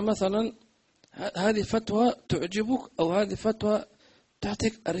 أنت مثلا هذه فتوى تعجبك، أو هذه فتوى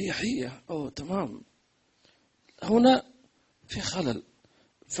تعطيك أريحية، أو تمام، هنا في خلل،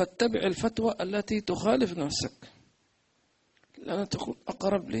 فاتبع الفتوى التي تخالف نفسك لأنها تكون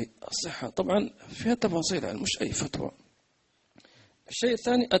أقرب للصحة. طبعا فيها تفاصيل، يعني مش أي فتوى. الشيء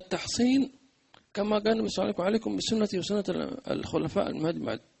الثاني التحصين، كما قال النبي صلى الله عليه وسلم عليكم بسنتي وسنة الخلفاء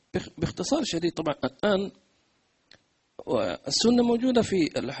المهديين. باختصار شديد، طبعا الآن والسنة موجودة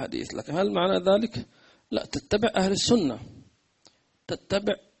في الحديث، لكن هل معنى ذلك لا تتبع أهل السنة،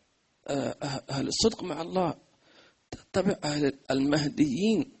 تتبع أهل الصدق مع الله، تتبع أهل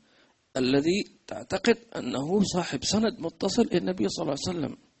المهديين الذي تعتقد أنه صاحب سند متصل إلى النبي صلى الله عليه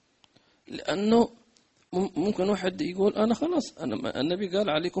وسلم. لأنه ممكن واحد يقول أنا خلاص، أنا النبي قال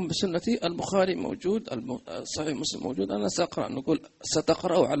عليكم بسنتي، البخاري موجود، صحيح مسلم موجود، أنا سأقرأ. نقول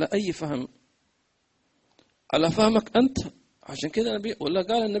ستقرأ على أي فهم؟ على فهمك أنت. عشان كده النبي، ولا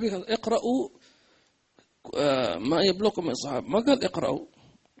قال النبي اقرأوا ما يبلغكم من الصحابة، ما قال اقرأوا،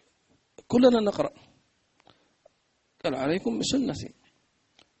 كلنا نقرأ. قال عليكم بسنتي،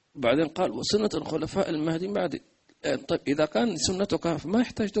 بعدين قال وسنة الخلفاء المهديين بعد. طيب إذا كان سنتك فما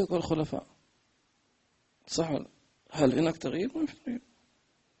يحتاج تذكر الخلفاء، صح؟ هل هناك تغيير؟ ما في تغيير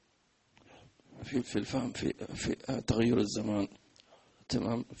في الفهم، في تغير الزمان،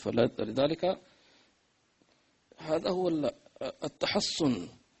 تمام. فلذلك هذا هو التحصن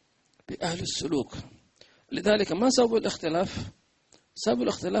بأهل السلوك. لذلك ما سبب الاختلاف؟ سبب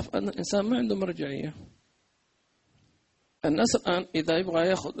الاختلاف أن الإنسان ما عنده مرجعية. الناس الآن إذا يبغى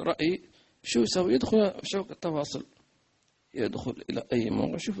يأخذ رأي شو يسوي؟ يدخل شبكة التواصل، يدخل إلى أي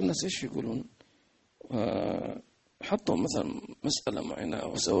موقع، شوف الناس إيش يقولون، حطوا مثلا مسألة معينة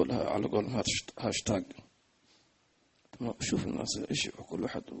وسووا لها على قولهم هاشتاج، شوف الناس إيش كل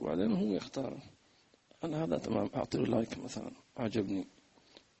واحد، وبعدين هو يختار. أنا هذا تمام، أعطي له لايك مثلا، عجبني،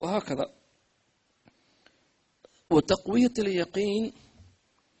 وهكذا. وتقوية اليقين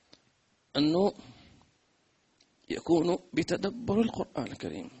أنه يكون بتدبر القرآن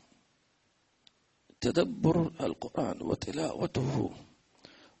الكريم، تدبر القرآن وتلاوته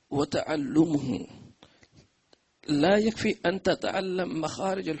وتعلمه. لا يكفي أن تتعلم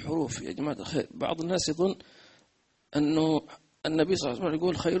مخارج الحروف يا جماعة الخير. بعض الناس يظن أنه النبي صلى الله عليه وسلم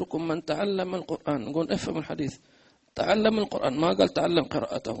يقول خيركم من تعلم القرآن. نقول افهم الحديث، تعلم القرآن، ما قال تعلم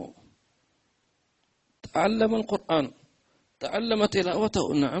قراءته. تعلم القرآن، تعلم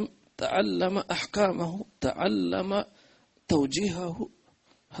تلاوته، نعم، تعلم أحكامه، تعلم توجيهه،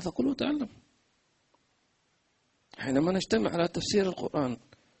 هذا كله تعلم. حينما نجتمع على تفسير القرآن،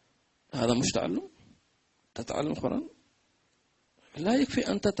 هذا مش تعلم؟ تتعلم القرآن. لا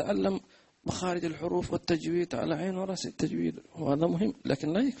يكفي أن تتعلم مخارج الحروف والتجويد، على عين ورأس التجويد، وهذا مهم،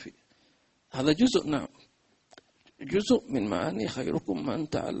 لكن لا يكفي. هذا جزء، نعم، جزء من معاني خيركم من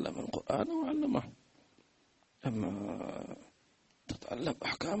تعلم القرآن وعلمه. أما تتعلم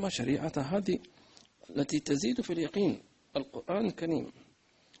أحكام شريعة، هذه التي تزيد في اليقين. القرآن الكريم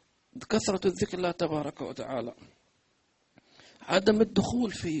كثرة الذكر الله تبارك وتعالى، عدم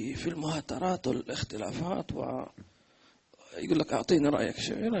الدخول في المهاترات والاختلافات، ويقول لك أعطيني رأيك.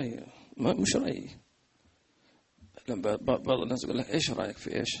 شو رأيي؟ مش رأيي. لما بعض الناس يقول لك إيش رأيك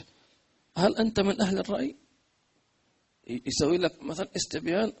في إيش؟ هل أنت من أهل الرأي؟ يسوي لك مثلا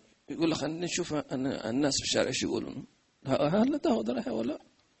استبيان، يقول لك خلينا نشوف الناس في الشارع ايش يقولون، هل تاخذ رأيه ولا؟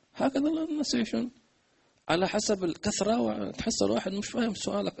 هكذا الناس يعيشون على حسب الكثرة، وتحصل واحد مش فاهم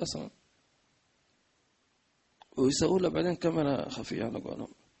سؤالك أصلا، ويسووا له بعدين كاميرا خفية على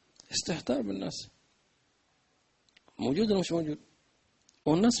قولهم. استهتار بالناس، موجود ولا مش موجود؟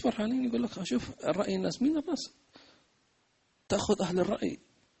 والناس فرحانين، يقول لك شوف الرأي الناس. مين الناس؟ تأخذ أهل الرأي،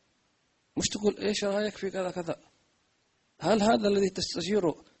 مش تقول إيش رأيك في كذا كذا. هل هذا الذي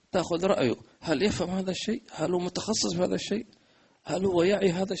تستشيره تأخذ رأيه هل يفهم هذا الشيء؟ هل هو متخصص في هذا الشيء؟ هل هو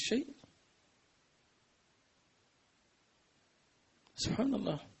يعي هذا الشيء؟ سبحان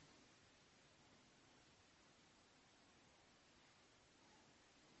الله.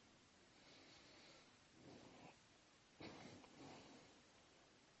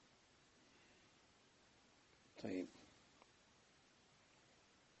 طيب.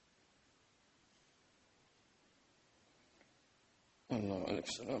 الله عليك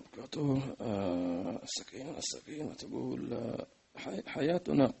السلام وبركاته. السكينة تقول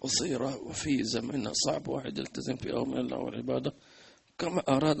حياتنا قصيرة وفي زمننا صعب، واحد يلتزم في أوامر الله والعبادة كما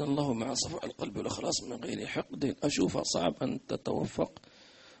أراد الله مع صفاء القلب والإخلاص من غير حقد. أشوفها صعب أن تتوفق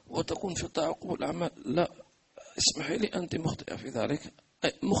وتكون في تعاقب الأعمال. لا، اسمحي لي، أنت مخطئة في ذلك،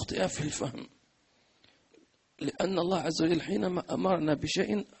 مخطئة في الفهم، لأن الله عز وجل حينما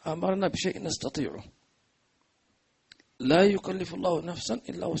أمرنا بشيء نستطيعه. لا يكلف الله نفسا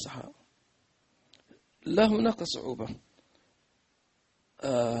إلا وسعها، لا هناك صعوبة.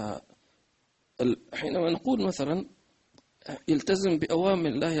 حينما نقول مثلا يلتزم بأوامر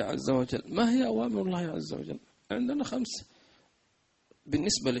الله عز وجل، ما هي أوامر الله عز وجل؟ عندنا 5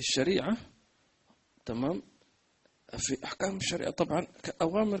 بالنسبة للشريعة، تمام. في أحكام الشريعة طبعا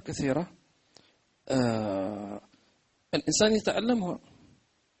أوامر كثيرة الإنسان يتعلمها،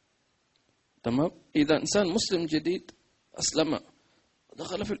 تمام. إذا إنسان مسلم جديد أسلم،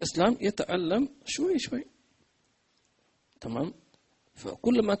 دخل في الإسلام، يتعلم شوي شوي، تمام.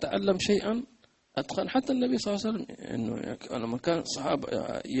 فكل ما تعلم شيئا أتقن. حتى النبي صلى الله عليه وسلم إنه لما كان الصحابة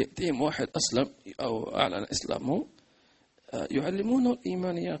يأتيهم واحد أسلم أو أعلن إسلامه يعلمونه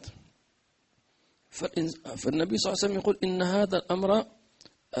الإيمانيات. فالنبي صلى الله عليه وسلم يقول إن هذا الأمر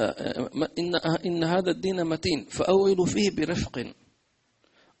إن هذا الدين متين فأولوا فيه برفق،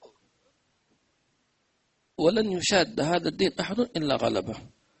 ولن يشاد هذا الدين أحد إلا غلبه.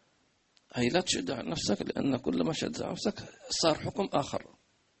 هي لا تشد عن نفسك، لأن كل ما شد عن نفسك صار حكم آخر.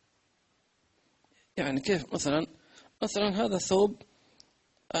 يعني كيف مثلا هذا الثوب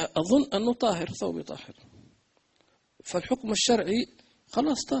أظن أنه طاهر، ثوبي طاهر، فالحكم الشرعي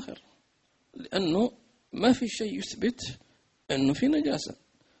خلاص طاهر، لأنه ما في شيء يثبت أنه في نجاسة.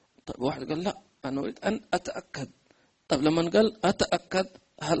 طيب واحد قال لا، أنا أريد أن أتأكد. طيب لما قال أتأكد،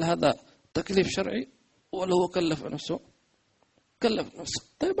 هل هذا تكليف شرعي ولا هو كلف نفسه؟ كلف نفسه.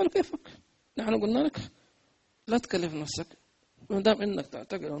 طيب على كيفك، نحن قلنا لك لا تكلف نفسك، ما دام انك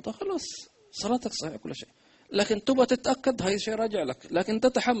تعتقد انت خلاص صلاتك صحيحه كل شيء. لكن تبغى تتاكد، هاي شيء راجع لك، لكن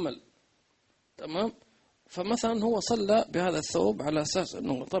تتحمل، تمام. فمثلا هو صلى بهذا الثوب على اساس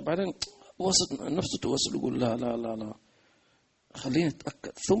انه طبعا وسط نفسه توسل، يقول لا لا لا لا خليني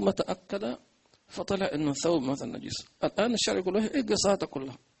اتاكد، ثم تاكد فطلع انه ثوب مثلا نجس. الان الشرع يقول له اقضي صلاتك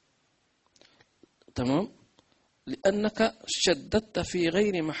كلها، تمام، لأنك شددت في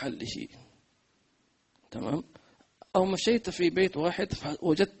غير محله، تمام. أو مشيت في بيت واحد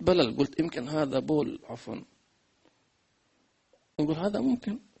فوجدت بلل، قلت يمكن هذا بول، عفوا، نقول هذا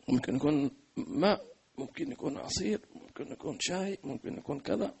ممكن يكون ماء، ممكن يكون عصير، ممكن يكون شاي، ممكن يكون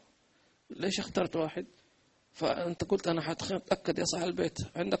كذا. ليش اخترت واحد؟ فأنت قلت أنا حتأكد يا صاحب البيت،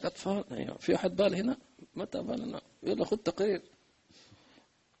 عندك أطفال؟ أيوة. في أحد بال هنا؟ متى بالنا؟ يلا خذ تقرير.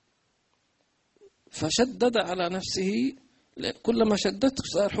 فشدد على نفسه، كلما شددت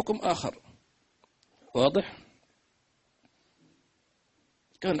صار حكم آخر. واضح؟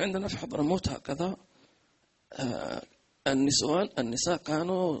 كان عندنا في حضرموت هكذا النساء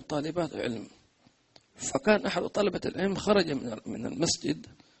كانوا طالبات علم، فكان أحد طلبة العلم خرج من المسجد،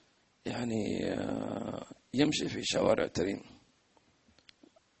 يعني يمشي في شوارع تريم،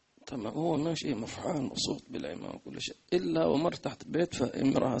 تمام، هو ماشي مفعول مبسوط بالعلم وكل شيء، إلا ومر تحت بيت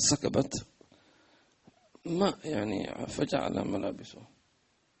فامرأة سكبت ما يعني فجعل ملابسه.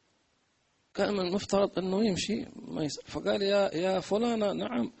 كان من المفترض أنه يمشي ما يسأل، فقال يا فلانة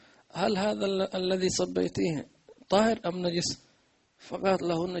نعم، هل هذا الذي صبيتيه طاهر أم نجس؟ فقالت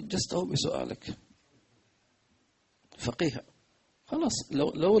له نجسته بسؤالك. فقيها خلاص،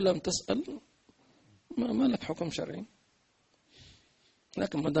 لو لم تسأل ما لك حكم شرعي،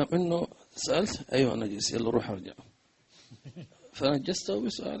 لكن ما دام أنه سألت أيوة نجس، يلا روح ارجع، فنجسته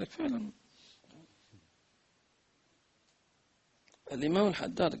بسؤالك فعلا. الإمام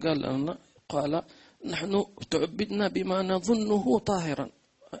الحداد قال نحن تعبدنا بما نظنه طاهرا،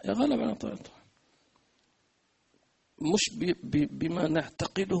 غلب على طاهرته، مش بما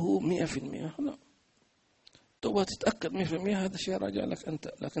نعتقده 100%. لا، تبغى تتأكد 100%، هذا شيء راجع لك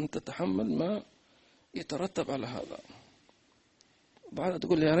أنت، لكن تتحمل ما يترتب على هذا. بعد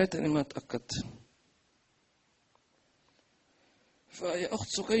تقول يا ريتني ما تأكدت. فيا أخت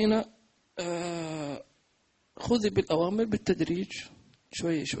سكينة، خذي بالأوامر بالتدريج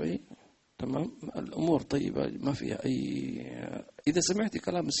شوي شوي، تمام. الأمور طيبة ما فيها أي. إذا سمعت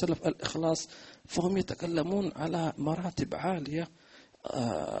كلام السلف الإخلاص فهم يتكلمون على مراتب عالية،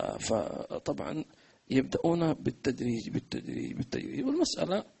 فطبعا يبدأون بالتدريج بالتدريج بالتدريج،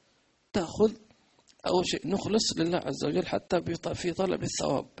 والمسألة تأخذ أول شيء نخلص لله عز وجل حتى في طلب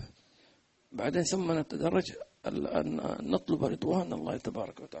الثواب، بعدين ثم نتدرج أن نطلب رضوان الله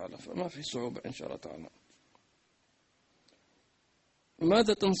تبارك وتعالى، فما في صعوبة إن شاء الله تعالى.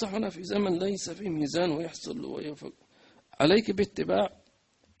 ماذا تنصحنا في زمن ليس فيه ميزان ويحصل ويفق؟ عليك باتباع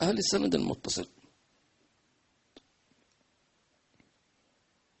أهل السند المتصل.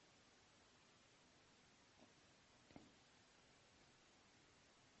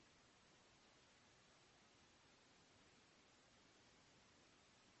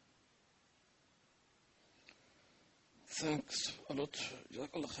 Thanks a lot.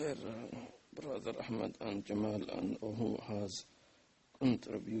 جزاك الله خير brother Ahmed and Jamal and who has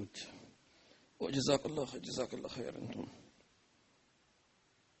contribute. وجزاك الله خير، جزاك الله خير أنتم.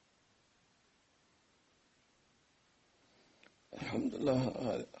 الحمد لله،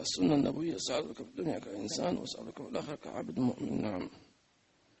 السنة النبوية سألك في الدنيا كإنسان وسألك في الآخرة كعبد مؤمن. نعم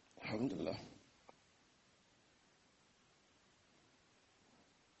الحمد لله.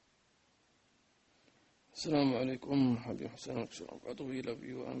 السلام عليكم حبيب حسين. We love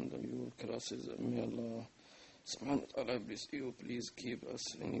you and your classes. May Allah subhanahu wa ta'ala bless you. Please keep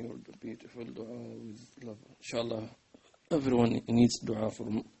us in your beautiful dua with love. Inshallah, everyone needs dua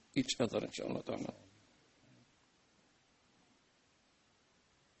from each other. Inshallah ta'ala.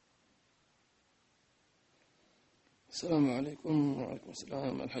 السلام عليكم. وعليكم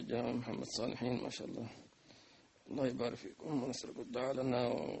السلام. الحج محمد صالحين، ما شاء الله. الله يبارك فيكم ونسألك الدعاء لنا،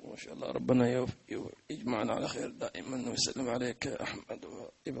 وإن شاء الله ربنا يجمعنا على خير دائما، ويسلم عليك أحمد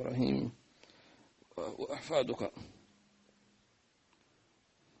وإبراهيم وأحفادك.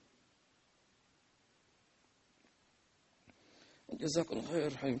 جزاكم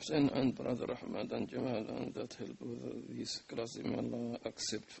الخير حبيب حسين and brother Ahmad and Jamal and that help with these classes. May Allah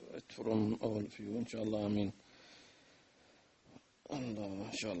accept it from all of you. إن شاء الله آمين. الله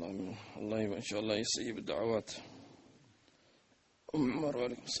إن شاء الله آمين. الله إن شاء الله يستجيب الدعوات. عمر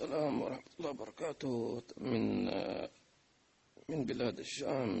وعليكم السلام ورحمة الله وبركاته من بلاد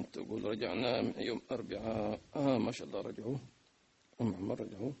الشام. تقول رجعنا يوم أربعاء. ما شاء الله رجعوا. عمر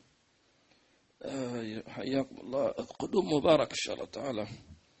رجعوا. حياكم الله، قدوم مبارك إن شاء الله تعالى.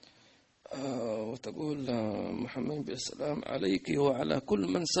 وتقول محمد بالسلام عليك وعلى كل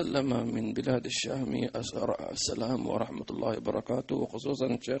من سلم من بلاد الشام السلام ورحمة الله وبركاته، وخصوصا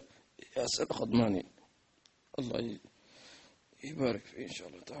الشيخ ياسر خضماني. الله يبارك فيه إن شاء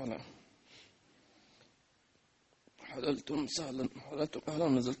الله تعالى. حللتم سهلا، حللتم أهلا،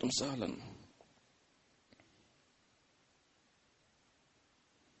 نزلتم سهلا.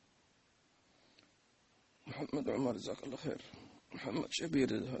 محمد عمر جزاك الله خير. محمد شبير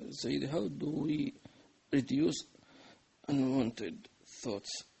سيدي، how do we reduce unwanted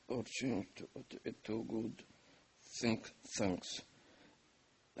thoughts or change to good thanks؟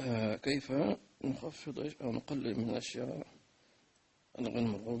 كيف نخفض أو نقلل من الأشياء الغير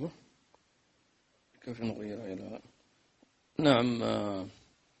مرغوبة؟ كيف نغيرها إلى نعم.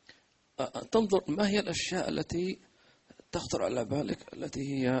 تنظر ما هي الأشياء التي تخطر على بالك التي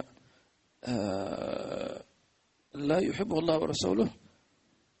هي لا يحبه الله ورسوله.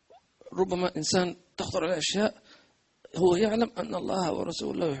 ربما إنسان تخطر على أشياء هو يعلم أن الله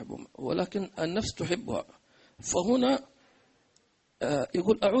ورسوله لا يحبهم، ولكن النفس تحبها، فهنا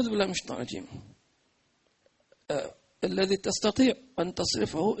يقول أعوذ بالله من الشيطان الرجيم. الذي تستطيع أن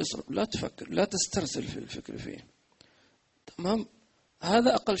تصرفه اصرف، لا تفكر، لا تسترسل في الفكر فيه. تمام،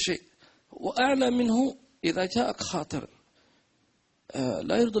 هذا أقل شيء. وأعلى منه إذا جاءك خاطر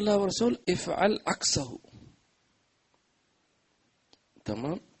لا يرضي الله ورسوله، افعل عكسه.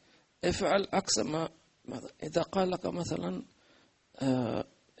 تمام، افعل عكس ما إذا قال لك مثلا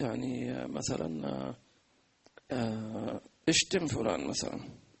يعني مثلا اشتم فلان مثلا،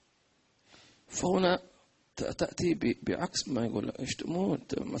 فهنا تأتي بعكس ما يقول لك اشتموه،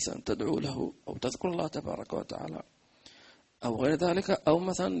 مثلا تدعو له أو تذكر الله تبارك وتعالى أو غير ذلك. أو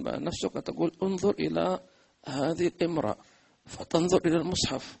مثلا نفسك تقول انظر إلى هذه الامرأة، فتنظر إلى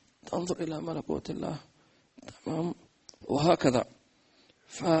المصحف، تنظر إلى ملكوت الله. تمام، وهكذا.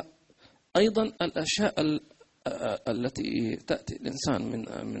 فأيضا الأشياء التي تأتي الإنسان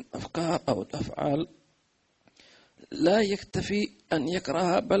من أفكار أو الأفعال لا يكتفي أن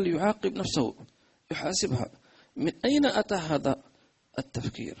يكرهها، بل يعاقب نفسه، يحاسبها. من أين أتى هذا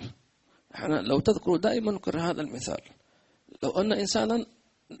التفكير؟ احنا لو تذكروا دائما نكرر هذا المثال. لو أن إنسانا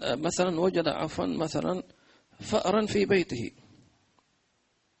مثلا وجد عفوا مثلا فأرا في بيته،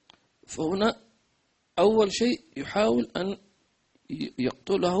 فهنا أول شيء يحاول أن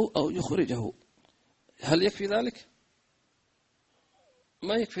يقتله أو يخرجه. هل يكفي ذلك؟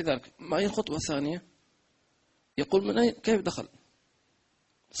 ما يكفي ذلك. ما هي الخطوة الثانية؟ يقول من أين، كيف دخل؟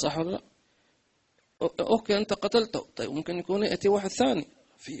 صح ولا لا؟ أوكي أنت قتلته، طيب ممكن يكون يأتي واحد ثاني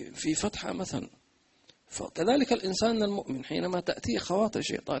في فتحة مثلا، فكذلك الإنسان المؤمن حينما تأتيه خواطر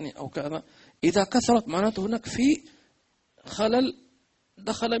شيطانية أو كذا إذا كثرت معناته هناك في خلل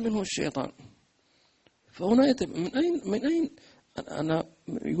دخل منه الشيطان. فهنا من أين أنا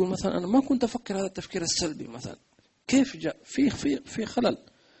يقول مثلا أنا ما كنت أفكر هذا التفكير السلبي مثلا، كيف جاء في خلل.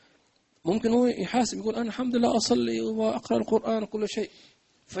 ممكن هو يحاسب يقول أنا الحمد لله أصلي وأقرأ القرآن وكل شيء،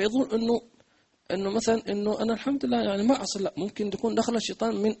 فيظن إنه مثلا إنه أنا الحمد لله يعني ما أصل، لا، ممكن تكون دخل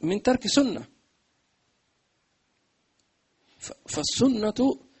الشيطان من ترك سنة.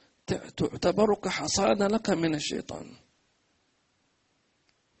 فالسنة تعتبر كحصانة لك من الشيطان.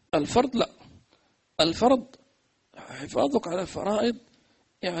 الفرض لا، الفرض حفاظك على الفرائض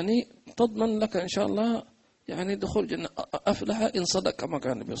يعني تضمن لك إن شاء الله يعني دخول جنة، أفلح إن صدق كما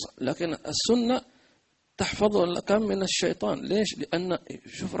كان النبي صلى الله عليه وسلم. لكن السنة تحفظ لك من الشيطان. ليش؟ لأن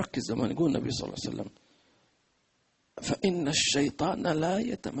شوف ركز لما يقول النبي صلى الله عليه وسلم فإن الشيطان لا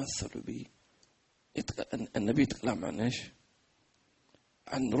يتمثل بي. النبي يتكلم عن إيش؟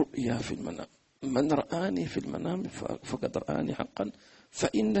 عن رؤيا في المنام. من رآني في المنام فقد رآني حقا.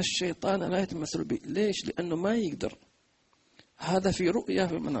 فإن الشيطان لا يتمثل بي. ليش؟ لأنه ما يقدر. هذا في رؤيا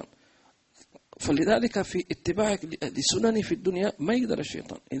في المنام. فلذلك في اتباعك لسنن في الدنيا ما يقدر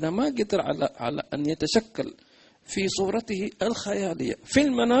الشيطان. إذا ما قدر على أن يتشكل في صورته الخيالية في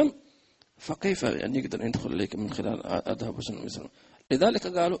المنام، فكيف أن يقدر يدخل إليك من خلال أذهب وسنن مثلا. لذلك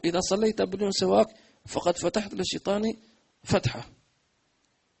قالوا إذا صليت بدون سواك فقد فتحت للشيطان فتحة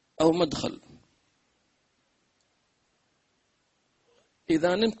أو مدخل.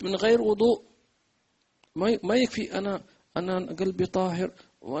 إذا نمت من غير وضوء ما يكفي أنا قلبي طاهر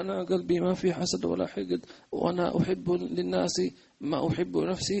وأنا قلبي ما في حسد ولا حقد وأنا أحب للناس ما أحب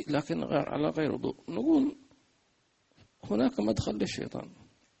نفسي، لكن على غير وضوء. نقول هناك مدخل للشيطان.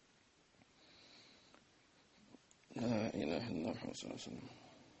 لا إله إلا الله محمد صلى الله عليه وسلم.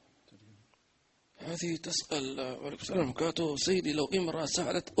 هذه تسأل وعليكم السلام وبركاته. سيدي لو امرأة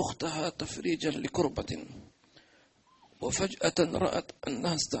سألت أختها تفريجا لكربة وفجأة رأت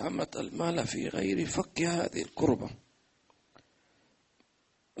أنها استعمت المال في غير فك هذه الكربة،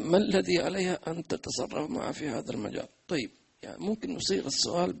 ما الذي عليها أن تتصرف معه في هذا المجال؟ طيب يعني ممكن نصيغ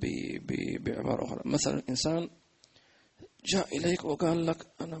السؤال بعبارة أخرى. مثلا إنسان جاء إليك وقال لك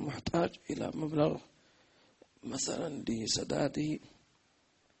أنا محتاج إلى مبلغ مثلا لسداد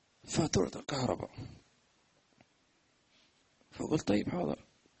فاتورة الكهرباء، فقلت طيب حاضر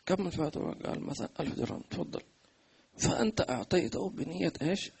كم الفاتورة؟ قال مثلا 1000 درهم، تفضل. فأنت أعطيته بنية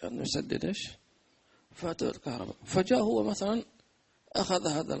إيش؟ أن يسدد إيش؟ فاتورة الكهرباء. فجاء هو مثلا أخذ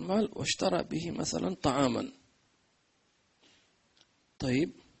هذا المال واشترى به مثلا طعاما.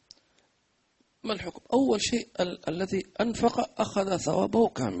 طيب ما الحكم؟ أول شيء الذي أنفق أخذ ثوابه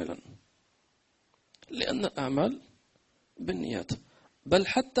كاملا، لأن الأعمال بالنيات. بل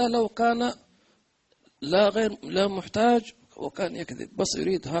حتى لو كان لا محتاج وكان يكذب، بس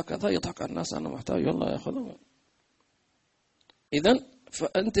يريد هكذا يضحك على الناس أنا محتاج والله يأخذه. إذن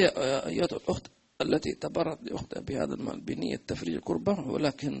فأنت أيتها الأخت التي تبرت لأختها بهذا المال بنية تفريج الكربة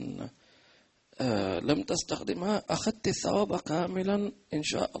ولكن لم تستخدمها، أخذت الثواب كاملا إن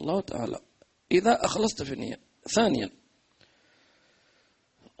شاء الله تعالى إذا أخلصت في النية. ثانيا،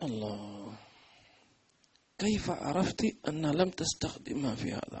 الله، كيف عرفت أن لم تستخدمها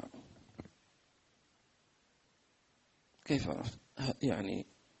في هذا؟ كيف عرفت؟ يعني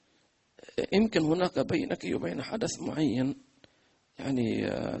يمكن هناك بينك وبين حدث معين، يعني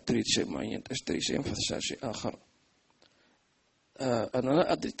تريد شيء معين، تشتري شيء فتشتري شيء آخر. أنا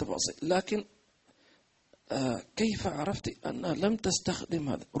لا أدري التفاصيل، لكن كيف عرفت أن لم تستخدم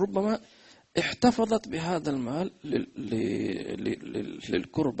هذا؟ ربما احتفظت بهذا المال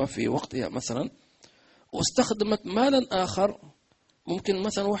للكربة في وقتها مثلا، واستخدمت مالا آخر. ممكن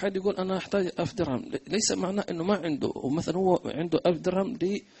مثلا واحد يقول أنا أحتاج 1000 درهم، ليس معناه أنه ما عنده، ومثلا هو عنده 1000 درهم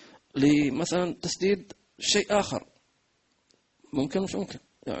لمثلا تسديد شيء آخر. ممكن مش ممكن،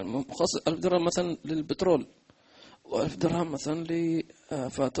 يعني خاص 1000 درهم مثلا للبترول و1000 درهم مثلا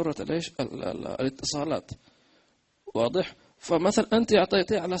لفاتورة الاتصالات. واضح؟ فمثلا أنت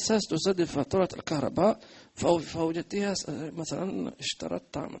أعطيتها على أساس تسدد فاتورة الكهرباء فوجدتها مثلا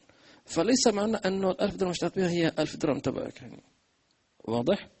اشترت طعما، فليس معنى أنه 1000 درهم اشترت بها هي 1000 درهم تبعك يعني.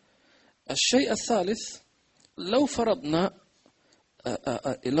 واضح؟ الشيء الثالث، لو فرضنا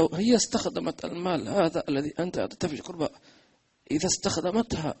لو هي استخدمت المال هذا الذي أنت أعطيتها في القربة، إذا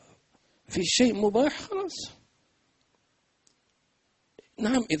استخدمتها في شيء مباح خلاص.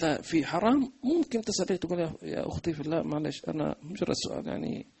 نعم إذا في حرام ممكن تسألي تقول يا أختي في الله معلش أنا مجرد سؤال،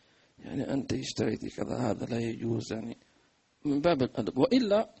 يعني أنت اشتريتي كذا هذا لا يجوز، يعني من باب الأدب.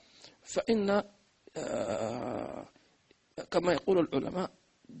 وإلا فإن كما يقول العلماء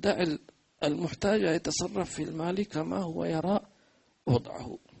دع المحتاج يتصرف في المال كما هو يرى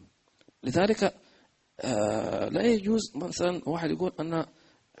وضعه. لذلك لا يجوز مثلا واحد يقول أنا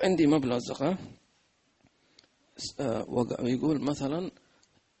عندي مبلغ زكاة ويقول مثلا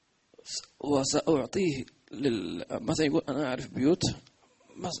وسأعطيه مثلا يقول أنا أعرف بيوت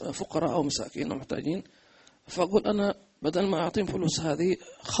فقراء أو مساكين أو محتاجين، فأقول أنا بدل ما أعطيهم فلوس هذه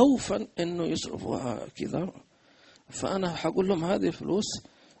خوفا إنه يصرفوها كذا، فأنا حقول لهم هذه الفلوس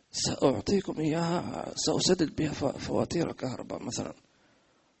سأعطيكم إياها، سأسدد بها فواتير الكهرباء مثلا،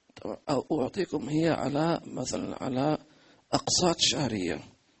 أو أعطيكم هي على مثلا على أقساط شهرية.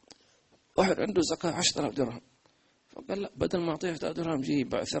 واحد عنده زكاة 10,000 درهم، فقال لا بدل ما أعطيه 10,000 درهم جي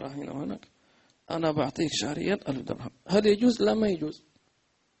بعثرها هنا وهناك، أنا بعطيك شهريا 1000 درهم. هل يجوز؟ لا، ما يجوز،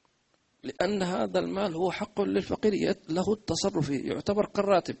 لأن هذا المال هو حق للفقير له التصرف فيه، يعتبر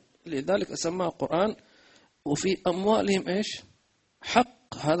كالراتب. لذلك سماه القرآن وفي أموالهم إيش؟ حق.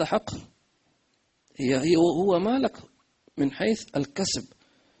 هذا حق، هو مالك من حيث الكسب،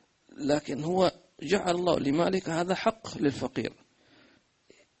 لكن هو جعل الله لمالك هذا حق للفقير.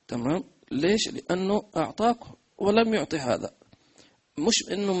 تمام؟ ليش؟ لأنه أعطاك ولم يعطي هذا.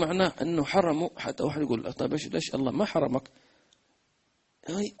 مش إنه معناه إنه حرمه. حتى واحد يقول طيب ليش الله ما حرمك؟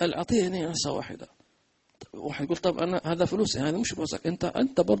 العطية هنا نفسها واحدة. واحد يقول طب أنا هذا فلوسي، هذا مش فلوسك،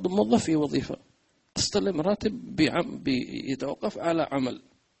 أنت برضو موظف في وظيفة تستلم راتب بيتوقف على عمل.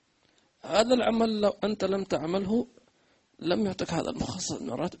 هذا العمل لو أنت لم تعمله لم يعطك هذا المخصص من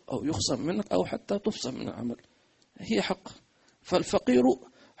الراتب، أو يخصم منك، أو حتى تفصل من العمل. هي حق. فالفقير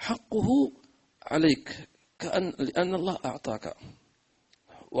حقه عليك لأن الله أعطاك.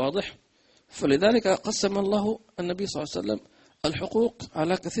 واضح؟ فلذلك قسم الله النبي صلى الله عليه وسلم الحقوق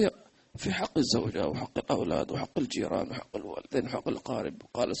على كثير، في حق الزوجة وحق الأولاد وحق الجيران وحق الوالدين وحق الأقارب.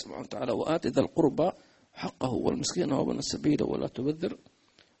 قال سبحانه وتعالى وآت ذا القربى حقه والمسكين وابن السبيل ولا تبذر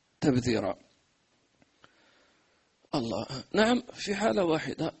تبذيرا. الله. نعم، في حالة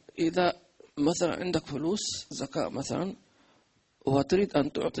واحدة، إذا مثلا عندك فلوس زكاة مثلا وتريد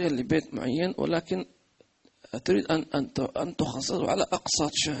أن تعطيها لبيت معين، ولكن تريد أن تخصصه على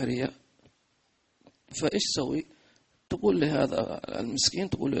أقساط شهرية، فإيش تسوي؟ تقول لهذا المسكين،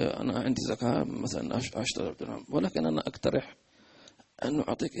 تقول له أنا عندي زكاة مثلا 10,000 درهم، ولكن أنا أقترح أن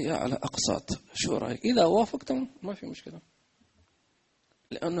أعطيك إياه على أقساط، شو رأيك؟ إذا وافقت ما في مشكلة،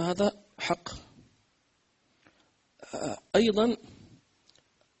 لأن هذا حق. أيضا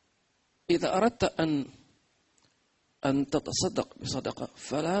إذا أردت أن تتصدق بصدقة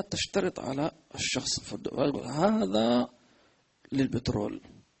فلا تشترط على الشخص، هذا للبترول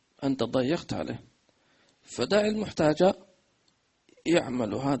أنت ضيقت عليه، فدع المحتاج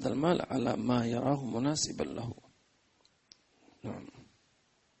يعمل هذا المال على ما يراه مناسبا له. نعم.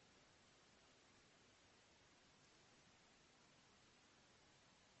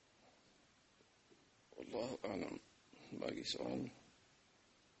 والله أعلم. باقي سؤال؟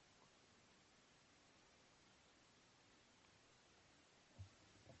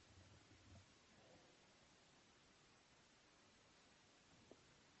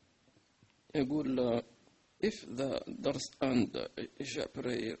 يقول if the dars and Isha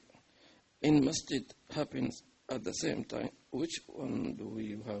prayer in masjid happens at the same time, which one do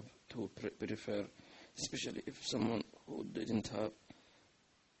we have to prefer, especially if someone who didn't have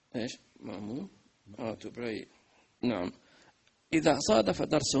إيش مأموم to pray. نعم، إذا صادف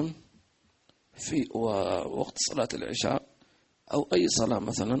درس في وقت صلاة العشاء أو أي صلاة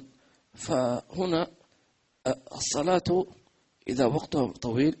مثلا، فهنا الصلاة إذا وقتها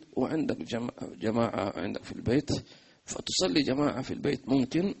طويل وعندك جماعة عندك في البيت، فتصلي جماعة في البيت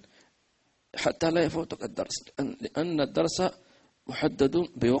ممكن حتى لا يفوتك الدرس، لأن الدرس محدد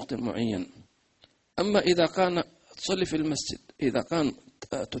بوقت معين. أما إذا كان تصلي في المسجد، إذا كان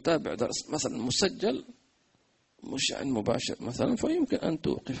تتابع درس مثلا مسجل مش عن مباشر مثلا، فيمكن أن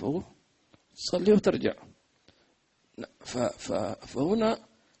توقفه تصلي وترجع. فهنا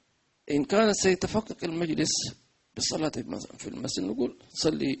إن كان سيتفكك المجلس بالصلاة مثلا في المسجد، نقول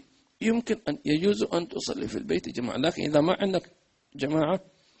صلي، يمكن أن يجوز أن تصلي في البيت جماعة، لكن إذا ما عندك جماعة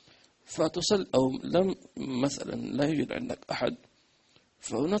فتصل، أو لم مثلا لا يوجد عندك أحد،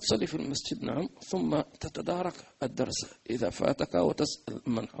 فهنا تصلي في المسجد. نعم، ثم تتدارك الدرس إذا فاتك وتسأل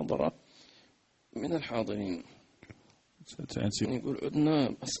من حضر من الحاضرين. يقول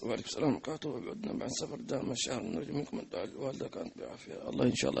عدنا، وعليكم السلام وبركاته، عدنا بعد سفر دام الشهر، نرجو منكم الدعاء الوالدة كانت بعافية. الله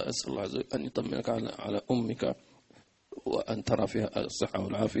إن شاء الله أسأل الله عز وجل أن يطمنك على أمك، وأن ترى فيها الصحة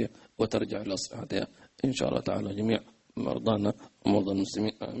والعافية وترجع إلى صحتها إن شاء الله تعالى. جميع مرضانا ومرضى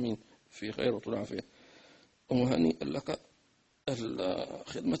المسلمين آمين في خير وطول عافية. وهنيئا لك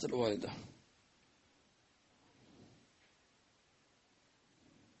خدمة الوالدة.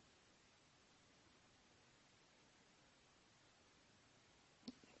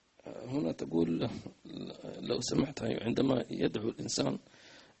 هنا تقول لو سمحت عندما يدعو الإنسان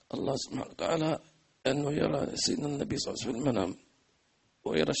الله سبحانه وتعالى أنه يرى سيدنا النبي صلى الله عليه وسلم في المنام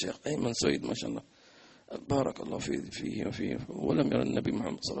ويرى شيخ أيمن سويد ما شاء الله بارك الله فيه وفيه ولم يرى النبي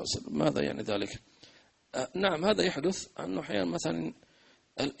محمد صلى الله عليه وسلم، ماذا يعني ذلك؟ نعم هذا يحدث، أنه أحيانا مثلا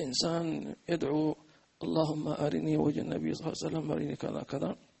الإنسان يدعو اللهم أرني وجه النبي صلى الله عليه وسلم أرني كذا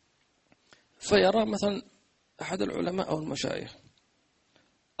كذا، فيرى مثلا أحد العلماء أو المشايخ،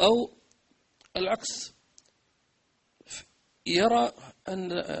 أو العكس يرى أن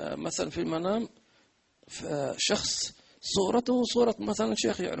مثلا في المنام شخص صورته صورة مثلا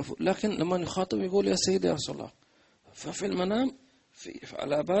شيخ يعرفه، لكن لما يخاطب يقول يا سيدي يا رسول الله، ففي المنام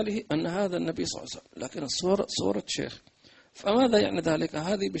على باله أن هذا النبي صلى الله عليه وسلم، لكن الصورة صورة شيخ. فماذا يعني ذلك؟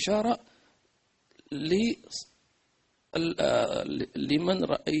 هذه بشارة لمن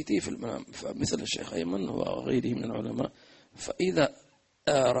رأيته في المنام، فمثل الشيخ أيمن وغيره من العلماء. فإذا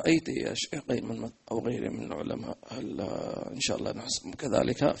رأيت يا شيخ أيمن أو غيره من العلماء هل إن شاء الله نحسب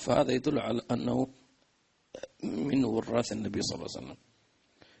كذلك، فهذا يدل على أنه من وراث النبي صلى الله عليه وسلم.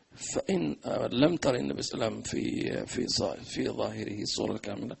 فإن لم تر النبي صلى الله عليه وسلم في ظاهره الصورة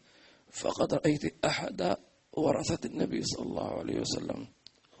الكاملة، فقد رأيت أحد ورثة النبي صلى الله عليه وسلم،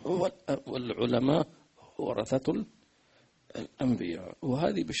 والعلماء ورثة الأنبياء.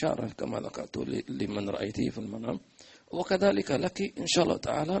 وهذه بشارة كما ذكرت لمن رأيته في المنام، وكذلك لك إن شاء الله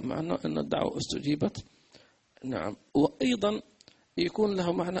تعالى، معنى أن الدعوة استجيبت. نعم. وأيضا يكون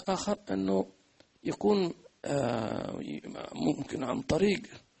له معنى آخر، أنه يكون ممكن عن طريق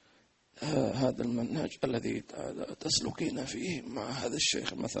هذا المنهج الذي تسلكين فيه مع هذا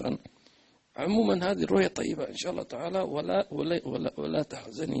الشيخ مثلا. عموما هذه الرؤية طيبة إن شاء الله تعالى، ولا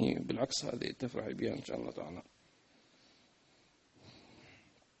تحزني، بالعكس هذه تفرحي بها إن شاء الله تعالى.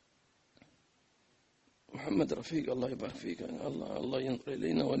 محمد رفيق الله يبارك فيك، الله ينظر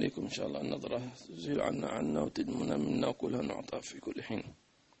إلينا وإليكم إن شاء الله النظرة تزيل عنا وتدمنا منا وكلها نعطى في كل حين.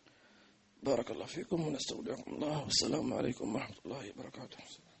 بارك الله فيكم ونستودعكم الله، والسلام عليكم ورحمة الله وبركاته.